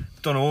 like,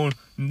 don't know,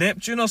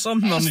 Neptune or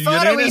something, It's on far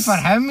away Uranus. for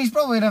him. He's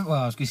probably never.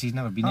 Well, I was going to say he's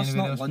never been That's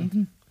anywhere not else.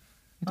 London.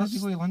 Does he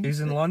go to London? He's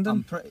in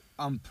London.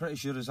 I'm pretty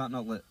sure is that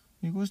not lit?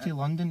 He goes to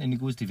London and he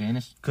goes to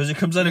Venice. Because he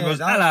comes in and Yeah, goes,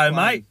 that's hello,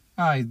 why. mate.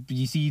 Aye, but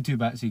you see two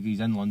bits. He's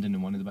in London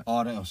in one of the bits.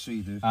 Alright, I'll show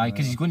you do. Aye,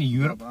 because he's going to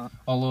Europe. That.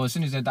 Although as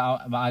soon as he did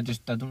that, but I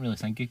don't really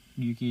think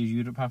UK is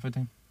Europe half the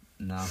time.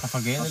 Nah. I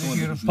forget that That's it's what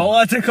Europe. it is.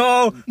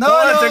 Political! No,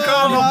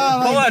 Political! no,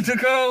 no,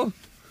 Political!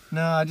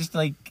 No, I just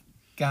like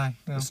guy.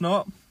 No. It's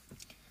not.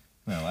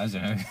 Well, it is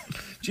now.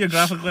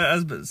 Geographically it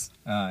is, but it's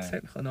Aye.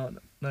 technically not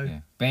now. Yeah.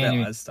 But Well,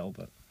 anyway, it is still,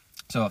 but...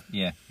 so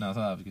yeah, no, I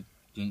thought that was good.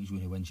 Do you think he's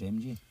going to win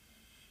MJ?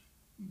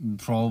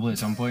 Probably at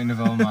some point in the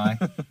film, aye.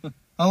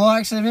 Although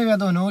actually, maybe I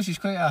don't know. She's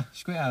quite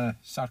a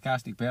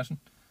sarcastic person.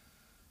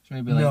 She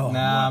may be like, No.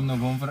 nah, I'm not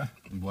going for it.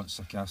 And what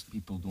sarcastic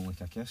people don't like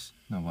a kiss?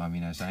 No, what I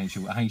mean is, I think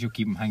she'll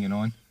keep him hanging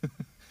on.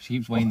 She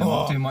keeps winding him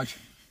up too much.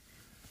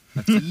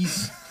 A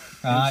tease.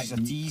 Aye, She's a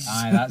tease.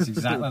 aye, that's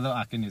exactly that.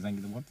 I couldn't even think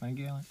of the word. Thank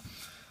you, Alan.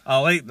 I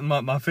like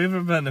my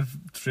favourite bit in the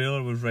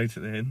trailer was right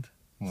at the end.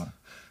 What?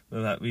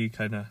 Where that wee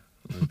kind of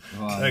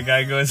Oh, that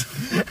guy goes.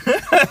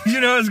 You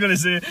know what I was going to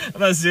say. I'm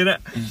not saying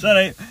it. It's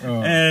alright.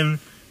 Oh.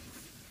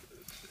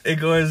 He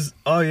goes,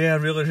 oh yeah, I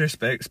really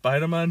respect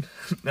Spider-Man.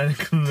 Then he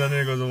comes in and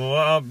he goes, what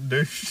up,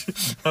 douche?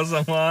 Or something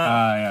like that.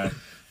 Aye,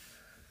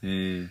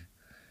 yeah.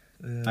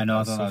 Yeah, I know,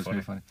 I that's thought so that was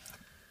pretty funny.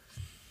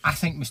 I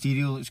think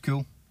Mysterio looks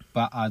cool,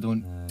 but I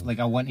don't like.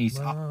 I want his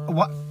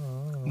what?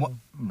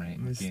 Right, okay.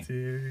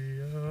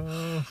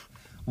 Mysterio.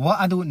 What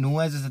I don't know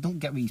is I don't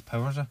get what his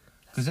powers are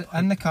because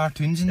in the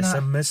cartoons and It's a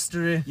that,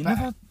 mystery. You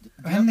never.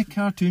 in the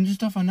cartoons and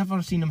stuff, I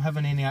never seen him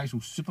having any actual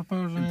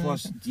superpowers. Or And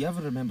plus, anything. do you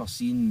ever remember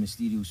seeing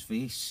Mysterio's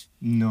face?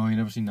 No, I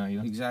never seen that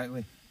either.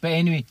 Exactly. But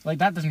anyway, like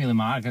that doesn't really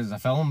matter because it's a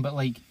film. But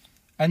like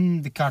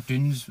in the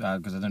cartoons,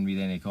 because I didn't read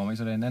any comics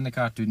or anything, in the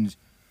cartoons,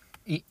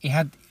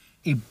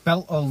 he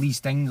built all these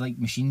things like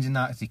machines and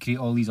that to create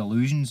all these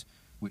illusions,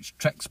 which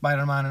trick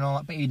Spider-Man and all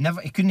that. But he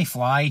couldn't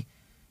fly,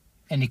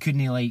 and he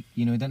couldn't like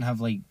he didn't have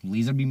like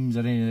laser beams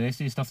or any of the rest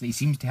of the stuff that he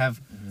seems to have.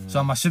 So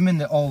I'm assuming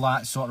that all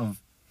that's sort of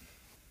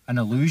an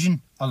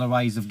illusion.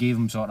 Otherwise, they've gave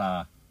him sort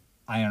of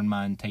Iron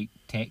Man type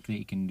tech that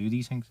he can do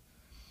these things.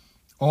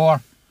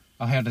 Or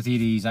I heard a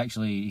theory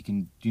he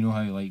can. Do you know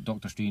how like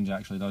Doctor Strange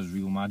actually does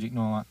real magic and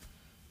all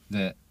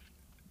that?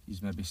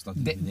 He's maybe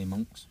studied The- with the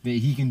monks. That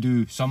he can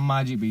do some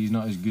magic, but he's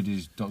not as good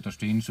as Doctor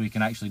Strange. So he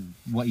can actually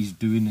what he's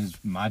doing is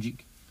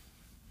magic.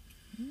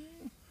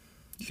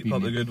 Keep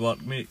up the good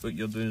work, mate. What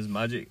you're doing is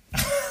magic.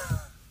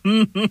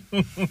 Yeah, but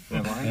I think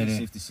Really? it's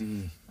safe to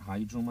say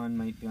Hydro Man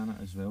might be in it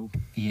as well.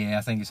 Yeah,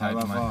 I think it's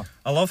Hydro Man. However,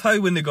 I love how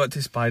when they got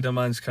to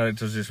Spider-Man's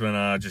characters, just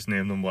went, just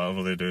name them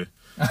whatever they do.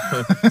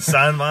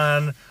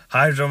 Sandman,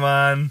 Hydro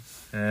Man,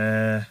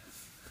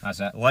 That's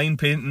it. Line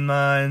Painting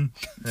Man,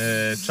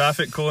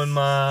 Traffic Cone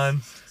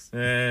Man.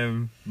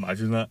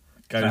 Imagine that.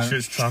 Guy who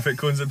shoots traffic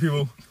cones at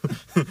people.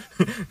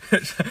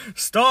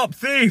 Stop,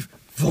 thief!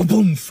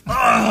 Boom!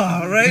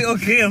 Ah, right,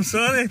 okay, I'm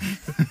sorry.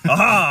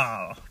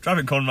 Aha!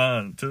 Traffic Cone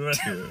Man, to the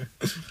rescue.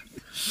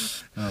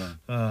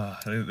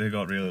 They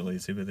got really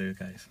lazy with those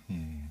guys.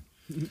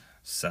 Yeah.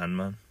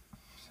 Sandman.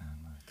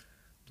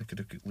 They could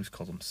at least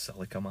call him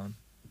Silica Man.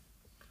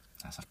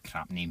 That's a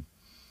crap name.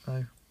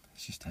 Aye.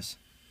 It's just his.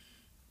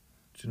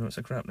 Do you know it's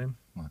a crap name?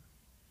 What?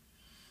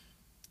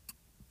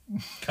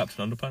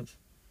 Captain Underpants?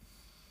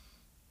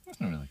 It's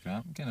not really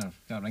crap. Got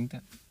a ring to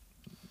it.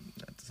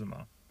 That doesn't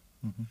matter.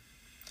 Mhm.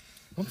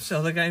 What was the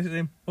other guy's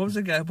name? What was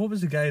the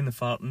guy in the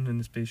farting in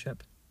the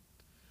spaceship?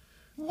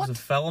 It was a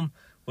film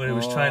where he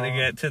was trying to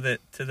get to the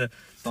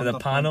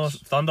panels.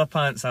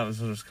 Thunderpants, that was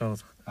what it was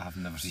called. I've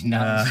never seen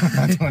that.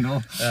 I don't know.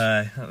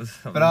 That was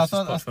But I just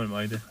thought popped in my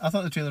mind. I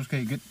thought the trailer was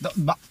quite good.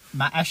 But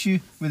my issue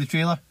with the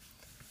trailer,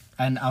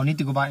 and I'll need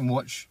to go back and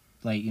watch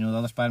the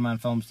other Spider-Man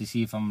films to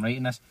see if I'm right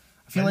in this.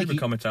 I feel When like did he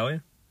become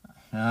Italian?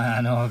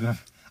 I know.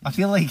 I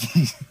feel like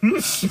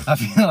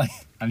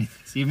I mean,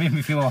 see, you made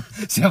me feel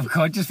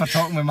self-conscious for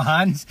talking with my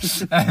hands.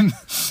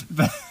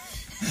 But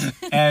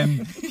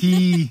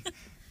he,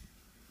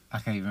 I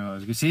can't even remember what I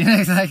was going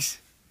to say next.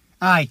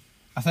 Aye,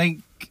 I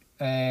think.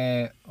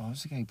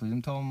 What's the guy who plays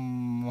him?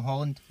 Tom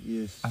Holland.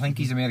 Yes. I think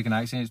his American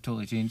accent is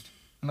totally changed.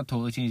 Not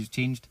totally changed. It's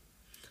changed.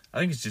 I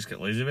think he's just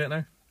got lazy with it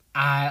now.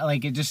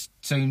 It just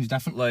sounds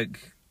different. Like,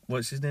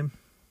 what's his name?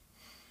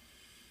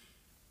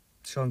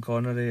 Sean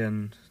Connery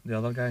and the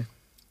other guy.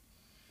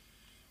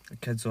 The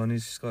kid's on,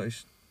 he's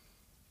Scottish.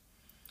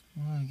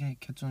 Oh, the guy,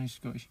 kids on his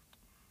Scottish.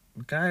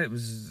 The guy that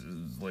was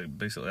like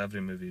basically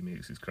every movie he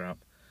makes is crap,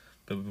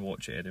 but we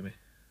watch it anyway.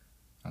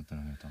 I don't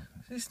know who to talk about.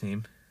 What's his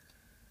name?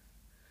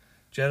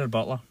 Gerard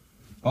Butler.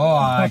 Oh,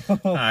 aye.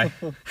 Aye.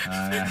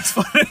 Aye.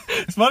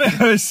 It's funny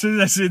how as soon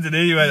as I said the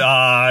name, you went,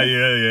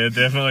 yeah,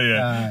 definitely,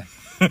 yeah.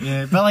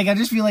 Yeah, but I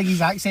just feel like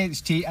his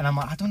accent's changed, and I'm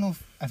like, I don't know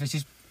if it's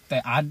just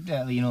the ad,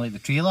 like the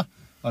trailer,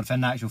 or if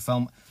in the actual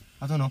film.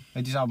 I don't know.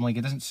 I'm like,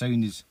 it doesn't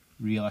sound as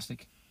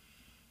realistic.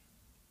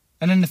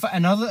 And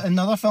in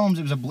other films,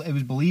 it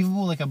was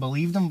believable. Like I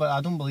believed him, but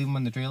I don't believe him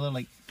in the trailer.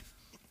 Like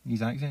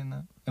his accent and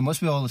that. It must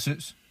be all the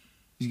suits.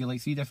 He's got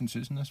like 3 different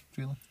suits in this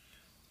trailer.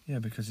 Yeah,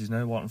 because he's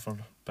now working for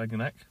Big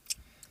Nick.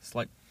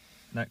 Slick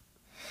Nick.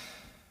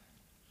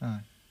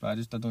 Aye, but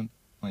I don't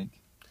like.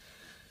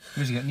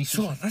 Where's he getting these?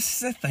 So, this is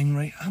the thing,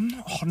 right? I'm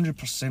not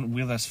 100%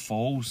 where this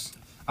falls.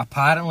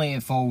 Apparently,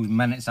 it falls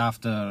minutes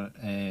after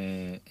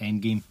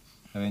Endgame,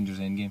 Avengers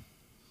Endgame.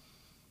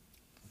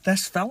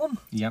 This film?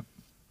 Yep.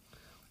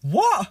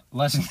 What?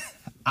 Listen,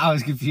 I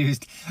was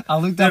confused. I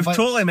looked They've at.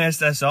 totally messed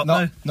this up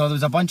No, now. there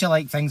was a bunch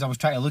of things I was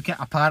trying to look at.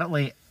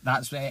 Apparently,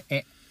 that's it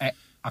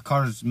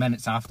occurs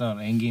minutes after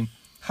Endgame.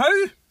 How?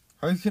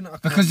 How can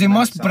it? Because they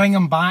must bring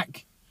him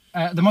back.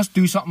 They must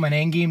do something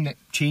in Endgame that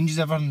changes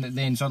everything. That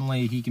then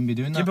suddenly he can be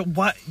doing that. Yeah, but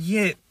what?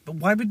 Yeah, but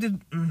why would they?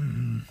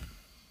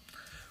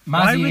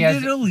 My Why would theory they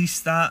is release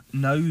that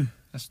now?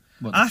 that's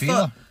what the I trailer.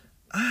 thought.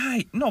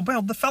 Aye, no,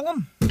 well, the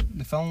film.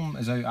 The film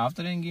is out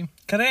after Endgame,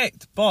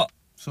 Correct, but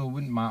so it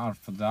wouldn't matter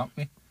for that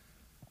way.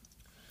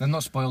 They're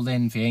not spoiled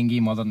in for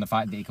Endgame other than the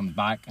fact that he comes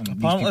back and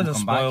apparently these they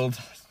people come spoiled.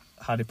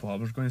 Harry Potter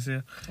was going to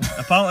say.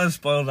 Apparently they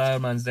spoiled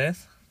Iron Man's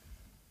death.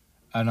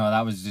 back. I know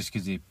that was just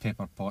because the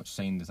Pepper Potts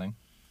signed the thing.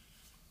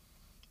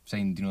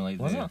 Signed,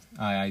 Was it?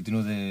 Aye, do you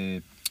know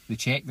the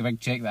check, the big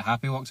check that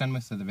Happy walks in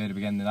with at the very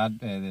beginning of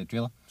the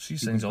trailer? She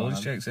People signs all don't his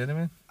have checks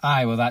anyway.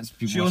 Aye, well that's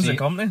people. She are owns the saying-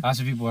 company. That's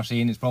what people are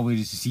saying. It's probably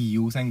just a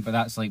CEO thing, but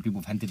that's like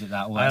people have hinted at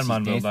that. Oh, Iron that's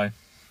Man his will death.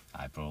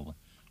 die. Aye, probably.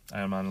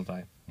 Iron Man will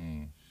die.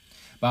 Yeah.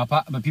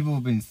 But people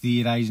have been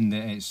theorising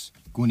that it's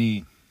going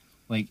to,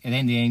 like, at the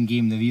end of the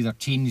Endgame, they've either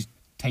changed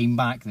time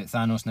back, that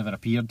Thanos never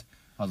appeared,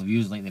 or they've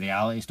used, like, the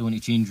reality stone to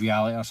change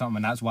reality or something,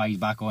 and that's why he's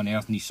back on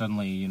Earth and he's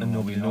suddenly, And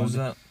nobody knows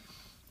that.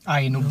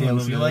 Aye, nobody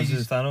else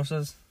realises. who Thanos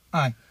is.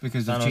 Aye,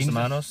 because they've Thanos changed the it.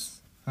 Manos.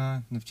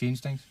 Aye, they've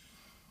changed things.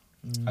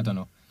 I don't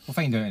know. We'll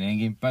find out in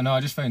Endgame. But no, I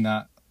just found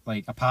that,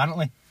 like,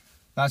 apparently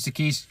that's the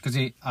case, because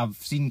I've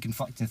seen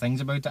conflicting things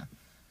about it.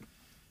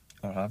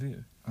 Or have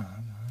you?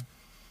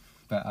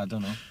 But I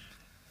don't know.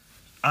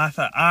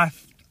 I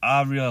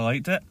really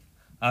liked it.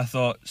 I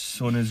thought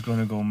Sony's going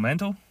to go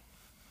mental.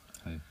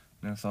 How?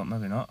 And I thought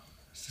maybe not.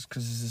 It's just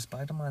because it's a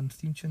Spider-Man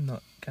theme tune,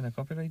 not kind of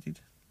copyrighted.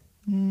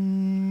 I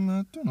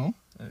don't know.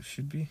 It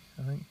should be,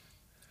 I think.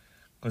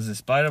 Because the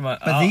Spider-Man,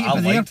 But I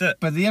liked it.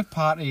 But their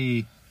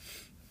party,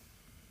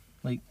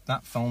 like,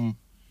 that film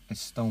is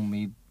still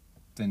made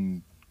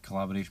in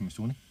collaboration with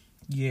Sony.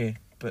 Yeah,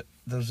 but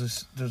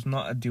there's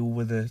not a deal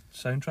with the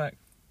soundtrack.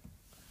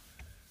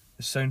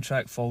 The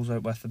soundtrack falls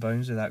out with the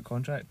bounds of that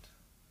contract.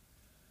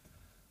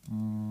 I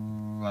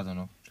don't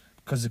know.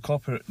 Because the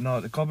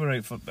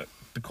copyright for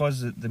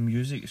because the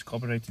music is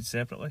copyrighted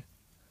separately.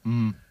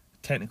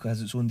 Technically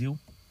has its own deal.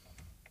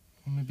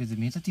 Well, maybe they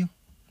made a deal.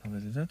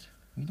 Maybe they did.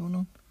 We don't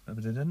know.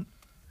 Maybe they didn't.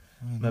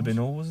 Who Maybe knows?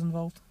 Noel was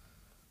involved.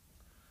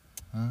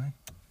 Aye.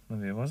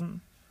 Maybe he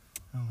wasn't.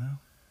 Oh well.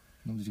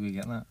 Nobody's going to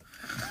get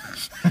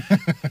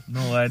that.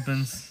 Noel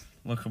Edmonds.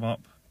 Look him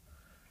up.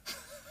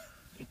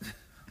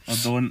 Or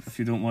don't if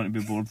you don't want to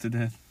be bored to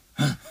death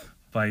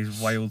by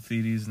his wild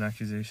theories and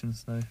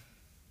accusations now.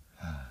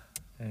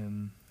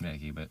 Right,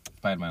 okay, but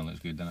Spider-Man looks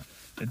good, doesn't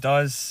it? It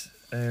does.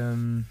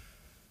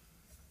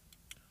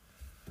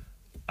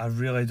 I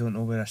really don't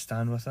know where I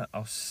stand with it.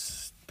 I'll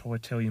probably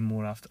tell you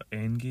more after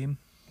Endgame.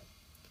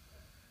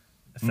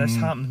 If this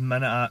happens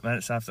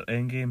minutes after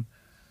Endgame,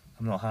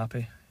 I'm not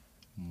happy.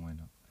 Why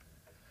not?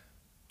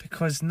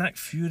 Because Nick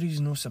Fury's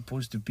not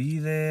supposed to be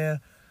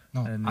there.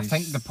 No, And I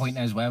think he's- the point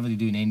is whatever they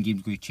do in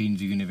Endgame's going to change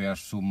the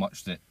universe so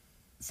much that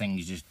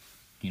things just,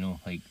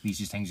 like,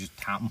 these things just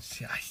happen.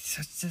 See, it's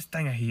just the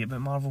thing I hate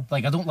about Marvel.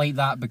 Like, I don't like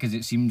that because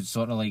it seems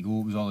sort of like,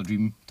 oh, it was all a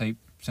dream type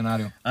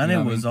scenario. And You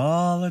know it what I was mean?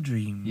 all a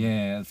dream.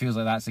 Yeah, it feels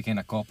like that's the kind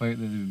of cop out that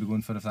they would be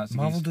going for if that's the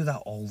Marvel case. do that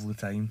all the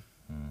time.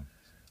 Mm.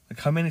 Like,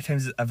 how many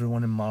times has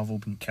everyone in Marvel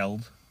been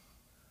killed?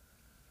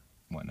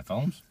 What, in the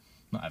films?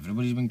 Not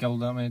everybody's been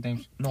killed that many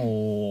times.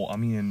 No, I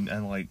mean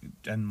in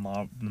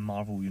the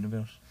Marvel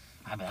universe.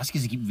 Ah, but that's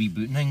because they keep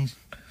rebooting things.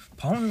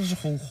 Apparently there's a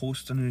whole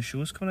host of new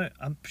shows coming out.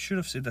 I'm sure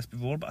I've said this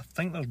before, but I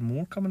think there's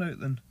more coming out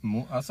than...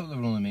 I thought they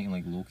were only making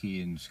like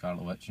Loki and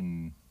Scarlet Witch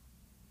and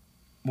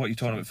What, you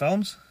talking about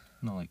films?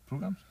 not like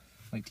programs,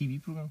 like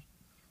TV programs.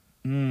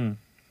 Hmm.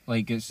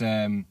 Like it's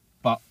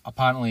but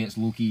apparently it's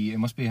Loki. It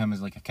must be him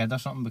as like a kid or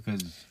something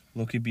because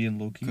Loki being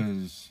Loki.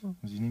 was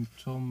his name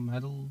Tom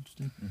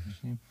Hiddleston?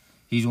 His name?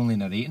 He's only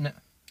narrating it.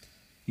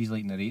 He's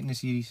like narrating the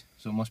series,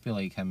 so it must be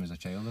like him as a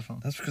child or something.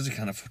 That's because he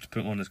can't afford to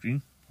put him on the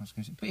screen. I was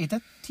gonna say, but he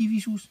did TV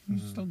shows. He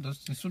still does.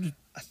 And so does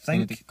I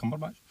think Benedict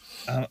Cumberbatch.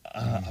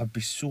 I'd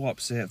be so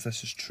upset if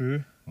this is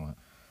true. What?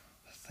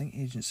 I think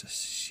Agents of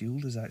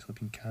S.H.I.E.L.D. has actually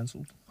been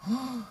cancelled.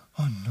 Oh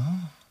no!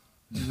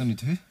 What's he gonna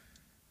do?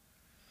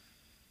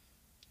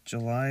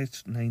 July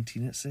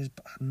 19 it says,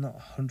 but I'm not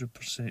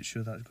 100%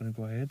 sure that's going to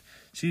go ahead.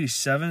 Series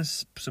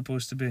 7's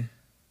supposed to be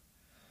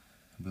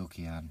Will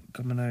okay, Aaron.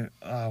 coming out.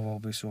 I'll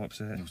be so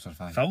upset. He'll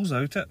survive. Phil's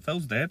out it.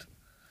 Phil's dead.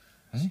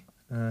 Is he?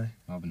 Aye.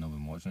 I've not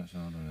been watching it, so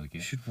I don't really You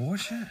care. should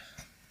watch it.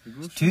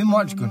 There's too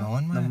much going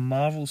on, The man.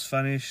 Marvel's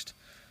finished.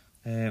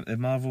 The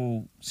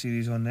Marvel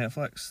series on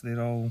Netflix,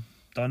 they're all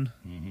done.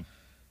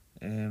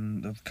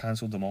 Mm-hmm. They've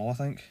cancelled them all, I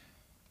think.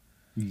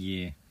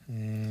 Yeah.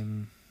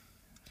 Um,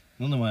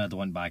 The only one I don't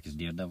want back is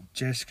Daredevil.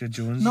 Jessica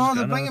Jones. No, has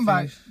they're got bringing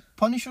another back series.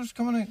 Punisher's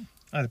coming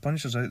out. The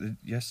Punisher's out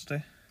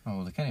yesterday. Oh,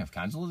 well, they can't have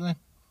cancelled it then.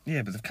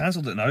 Yeah, but they've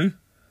cancelled it now.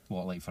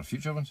 What, like for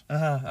future ones? I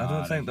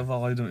don't think right. they've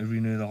allowed them to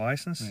renew the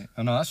licence. Right.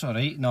 Oh no, that's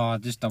alright. No, I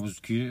was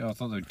curious. I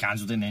thought they would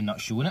cancelled it and then not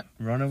showing it.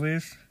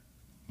 Runaways.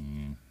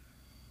 Mm.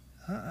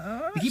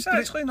 It's keep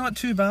actually not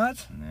too bad.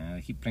 Nah,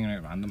 they keep bringing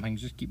out random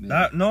things. Just keep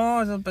But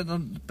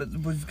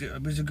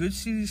it was a good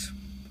series.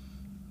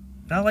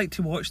 I like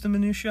to watch the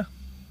minutiae.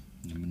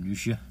 the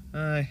minutiae.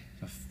 Aye,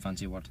 It's a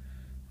fancy word.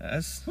 it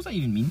is. What's that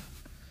even mean?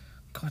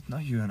 God,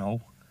 not you and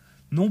all.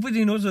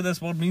 Nobody knows what this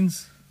word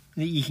means.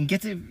 You can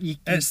get it. You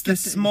can It's the get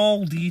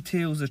small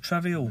details, the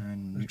trivial, the How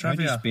do you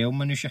trivia. spell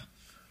minutia?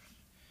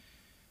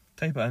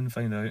 Type it in,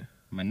 find out.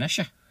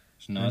 Minutia.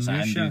 No, it's a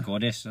Minutia. Hindu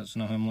goddess. That's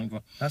not who I'm looking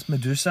for. That's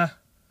Medusa.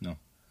 No,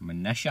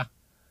 minutia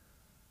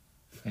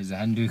is the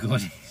Hindu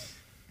goddess.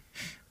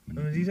 Let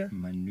me read it.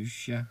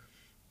 Minutia.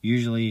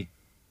 Usually,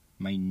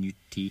 minute.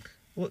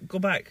 Look, go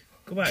back.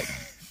 Go back.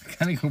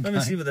 Can I go Let back? me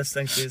see what this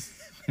thing says.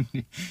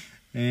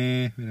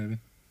 Where are we?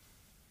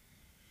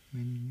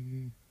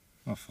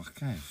 Oh fuck!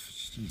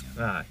 Jeez.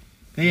 Aye.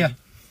 Here.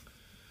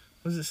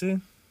 What's it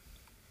saying?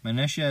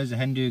 Manisha is a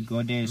Hindu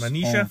goddess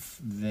Manisha? of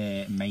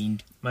the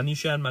mind.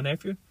 Manisha and my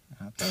nephew.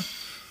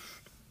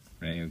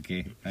 Right,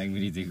 okay. I think we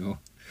need to go.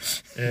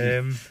 No,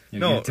 getting too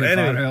far with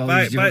anyway, all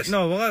back, these back, jokes.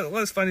 no, well,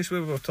 let's finish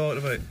what we were talking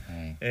about.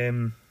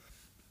 Aye.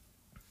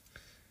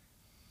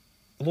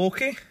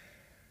 Loki,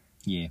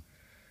 Yeah.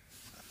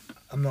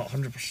 I'm not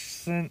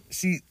 100%.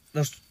 See,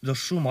 there's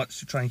so much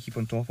to try and keep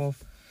on top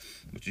of,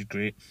 which is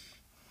great.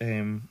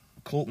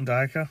 Cloak and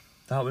Dagger,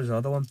 that was the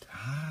other one.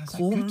 Ah, is that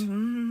Cloak. good?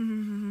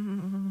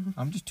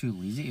 I'm just too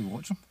lazy to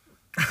watch them.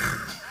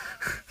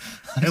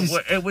 It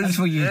was. That's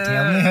what you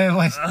tell me how it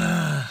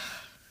was.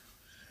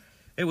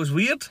 It was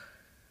weird.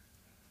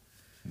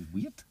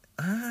 Weird.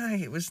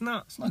 Aye, it was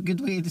not. It's not a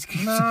good way to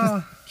describe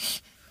No.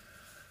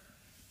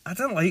 I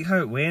didn't like how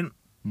it went.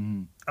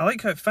 Mm-hmm. I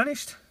like how it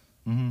finished.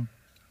 Mm-hmm.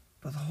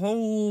 But the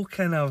whole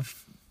kind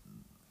of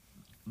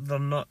they're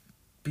not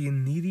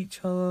being near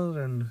each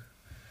other and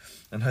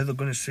how they're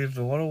going to save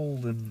the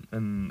world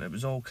and it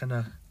was all kind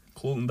of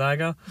cloak and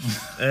dagger.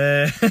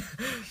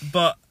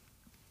 But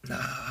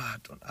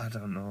I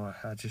don't know.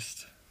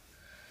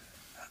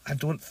 I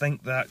don't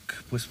think that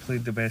was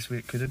played the best way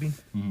it could have been.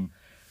 Mm-hmm.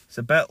 It's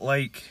a bit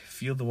like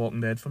Fear the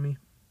Walking Dead for me.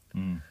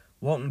 Mm-hmm.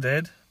 Walking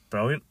Dead,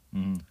 brilliant.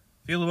 Mm-hmm.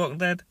 Fear the Walking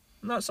Dead,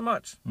 not so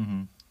much.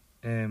 Mm-hmm.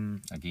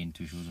 Um, Again,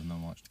 2 shows I've not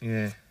watched.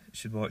 yeah, you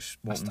should watch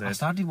Walking I Dead.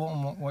 started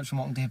watching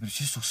Walking Dead, but it's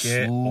just so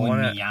Get slow on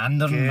and it.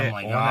 meandering. Get I'm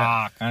like, on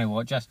I can't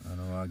watch this. I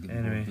know, I get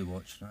Anyway. involved to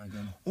watch that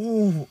again.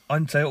 Oh,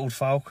 Untitled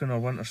Falcon or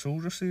Winter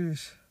Soldier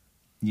series.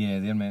 Yeah,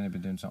 they're meant to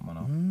be doing something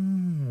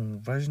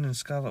else. Vision and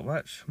Scarlet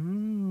Witch.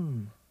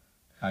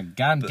 I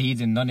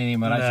guaranteed and none of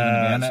them are actually going to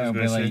be in it. Nah, It'll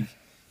that's what I was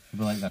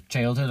be like their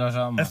childhood or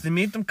something. If they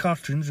made them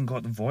cartoons and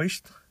got them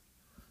voiced,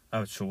 I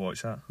would so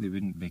watch that. They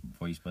wouldn't be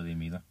voiced by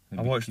them either. They'd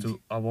I be watched kids.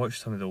 I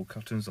watched some of the old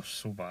cartoons. They're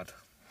so bad.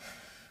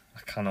 I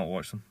cannot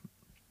watch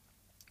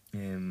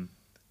them.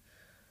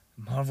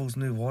 Marvel's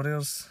New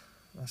Warriors.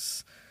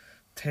 That's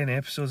 10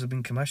 episodes have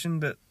been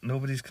commissioned, but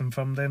nobody's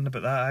confirmed anything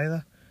about that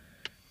either.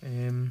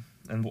 And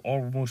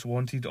Almost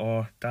Wanted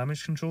or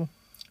Damage Control.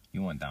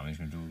 You want Damage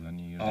Control, don't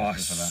you? You're Oh, I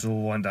desperate for that. so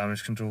want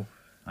Damage Control.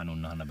 I know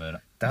nothing about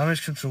it.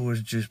 Damage Control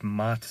is just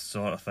mad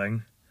sort of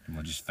thing.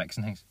 We're just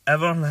fixing things.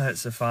 Everything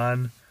hits the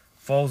fan,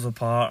 falls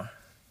apart,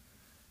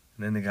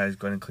 and then the guy's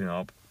going to clean it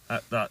up.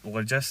 That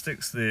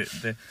logistics,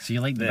 the So you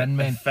like the bin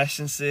men?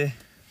 efficiency.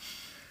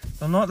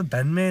 They're not the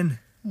bin men.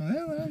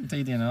 Well,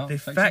 tidying up. They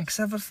fixing. fix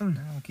everything.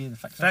 Oh, okay, the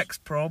fixers. Fix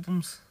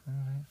problems.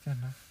 Alright, fair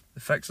enough. The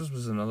Fixers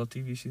was another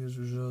TV series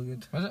was really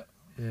good. Was it?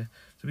 Yeah,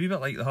 it's a wee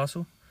bit like The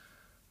Hustle,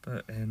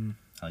 but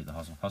I like The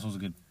Hustle. Hustle's a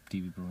good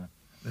TV program.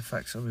 The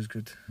Fixer was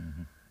good.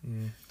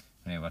 Yeah.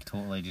 Anyway, we're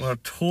totally just... We're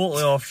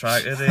totally off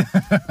track today.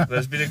 But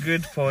it's been a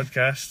good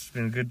podcast. It's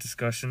been a good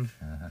discussion.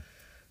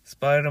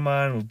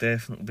 Spider-Man will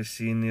definitely be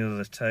seen near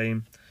the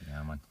time.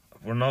 Yeah, man.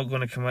 We're not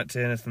going to commit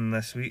to anything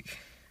this week.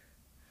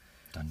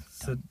 Dun,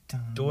 So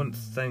dun. don't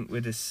think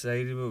we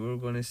decided what we're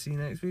going to see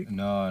next week.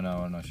 No,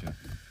 we're not sure.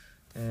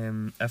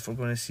 If we're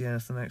going to see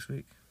anything next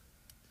week,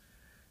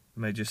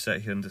 we might just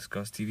sit here and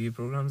discuss TV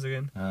programs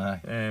again. Aye.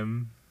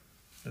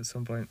 At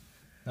some point,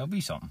 There'll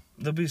be something.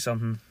 there'll be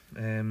something.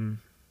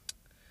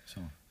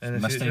 So, In the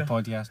mystery future?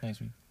 podcast next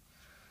week.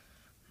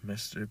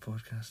 Mystery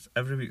podcast.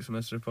 Every week's a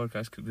mystery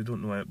podcast because we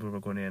don't know where we're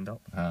going to end up.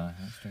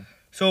 That's true.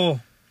 So,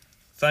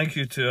 thank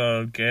you to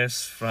our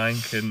guests,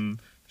 Frank and.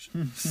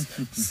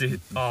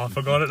 I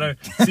forgot it now.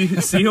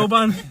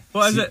 Siobhan?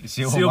 What is it?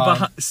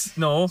 Siobhan.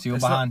 No.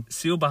 Siobhan.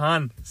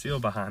 Siobhan.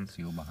 Siobhan.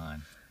 Seal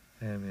behind.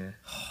 Yeah.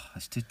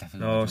 That's too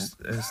difficult. No, to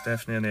it's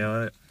definitely an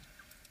Elliot.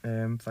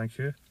 Thank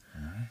you.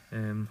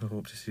 I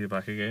hope to see you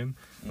back again.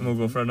 And we'll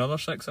go for another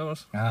 6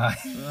 hours.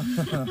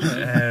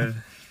 Aye.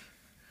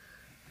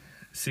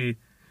 See,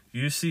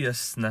 you see a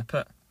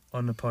snippet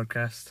on the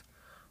podcast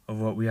of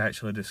what we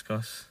actually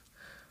discuss.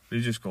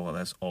 We just go like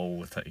this all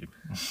the time.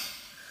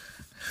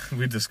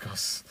 We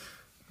discuss,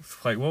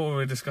 like, what were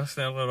we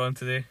discussing earlier on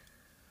today?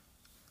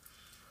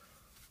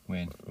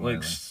 When?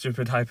 Like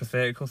stupid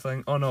hypothetical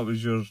thing. Oh no, it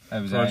was your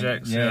It was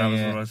projects. yeah, that was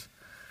yeah. what it was.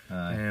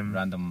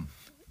 Random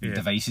yeah.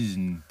 devices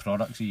and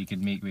products that you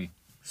could make with.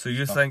 So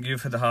you think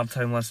you've had a hard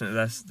time listening to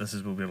this? This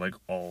is what we're like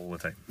all the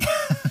time.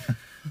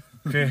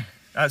 Okay,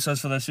 that's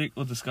us for this week.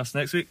 We'll discuss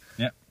next week.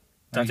 Yep.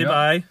 Tatty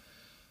bye.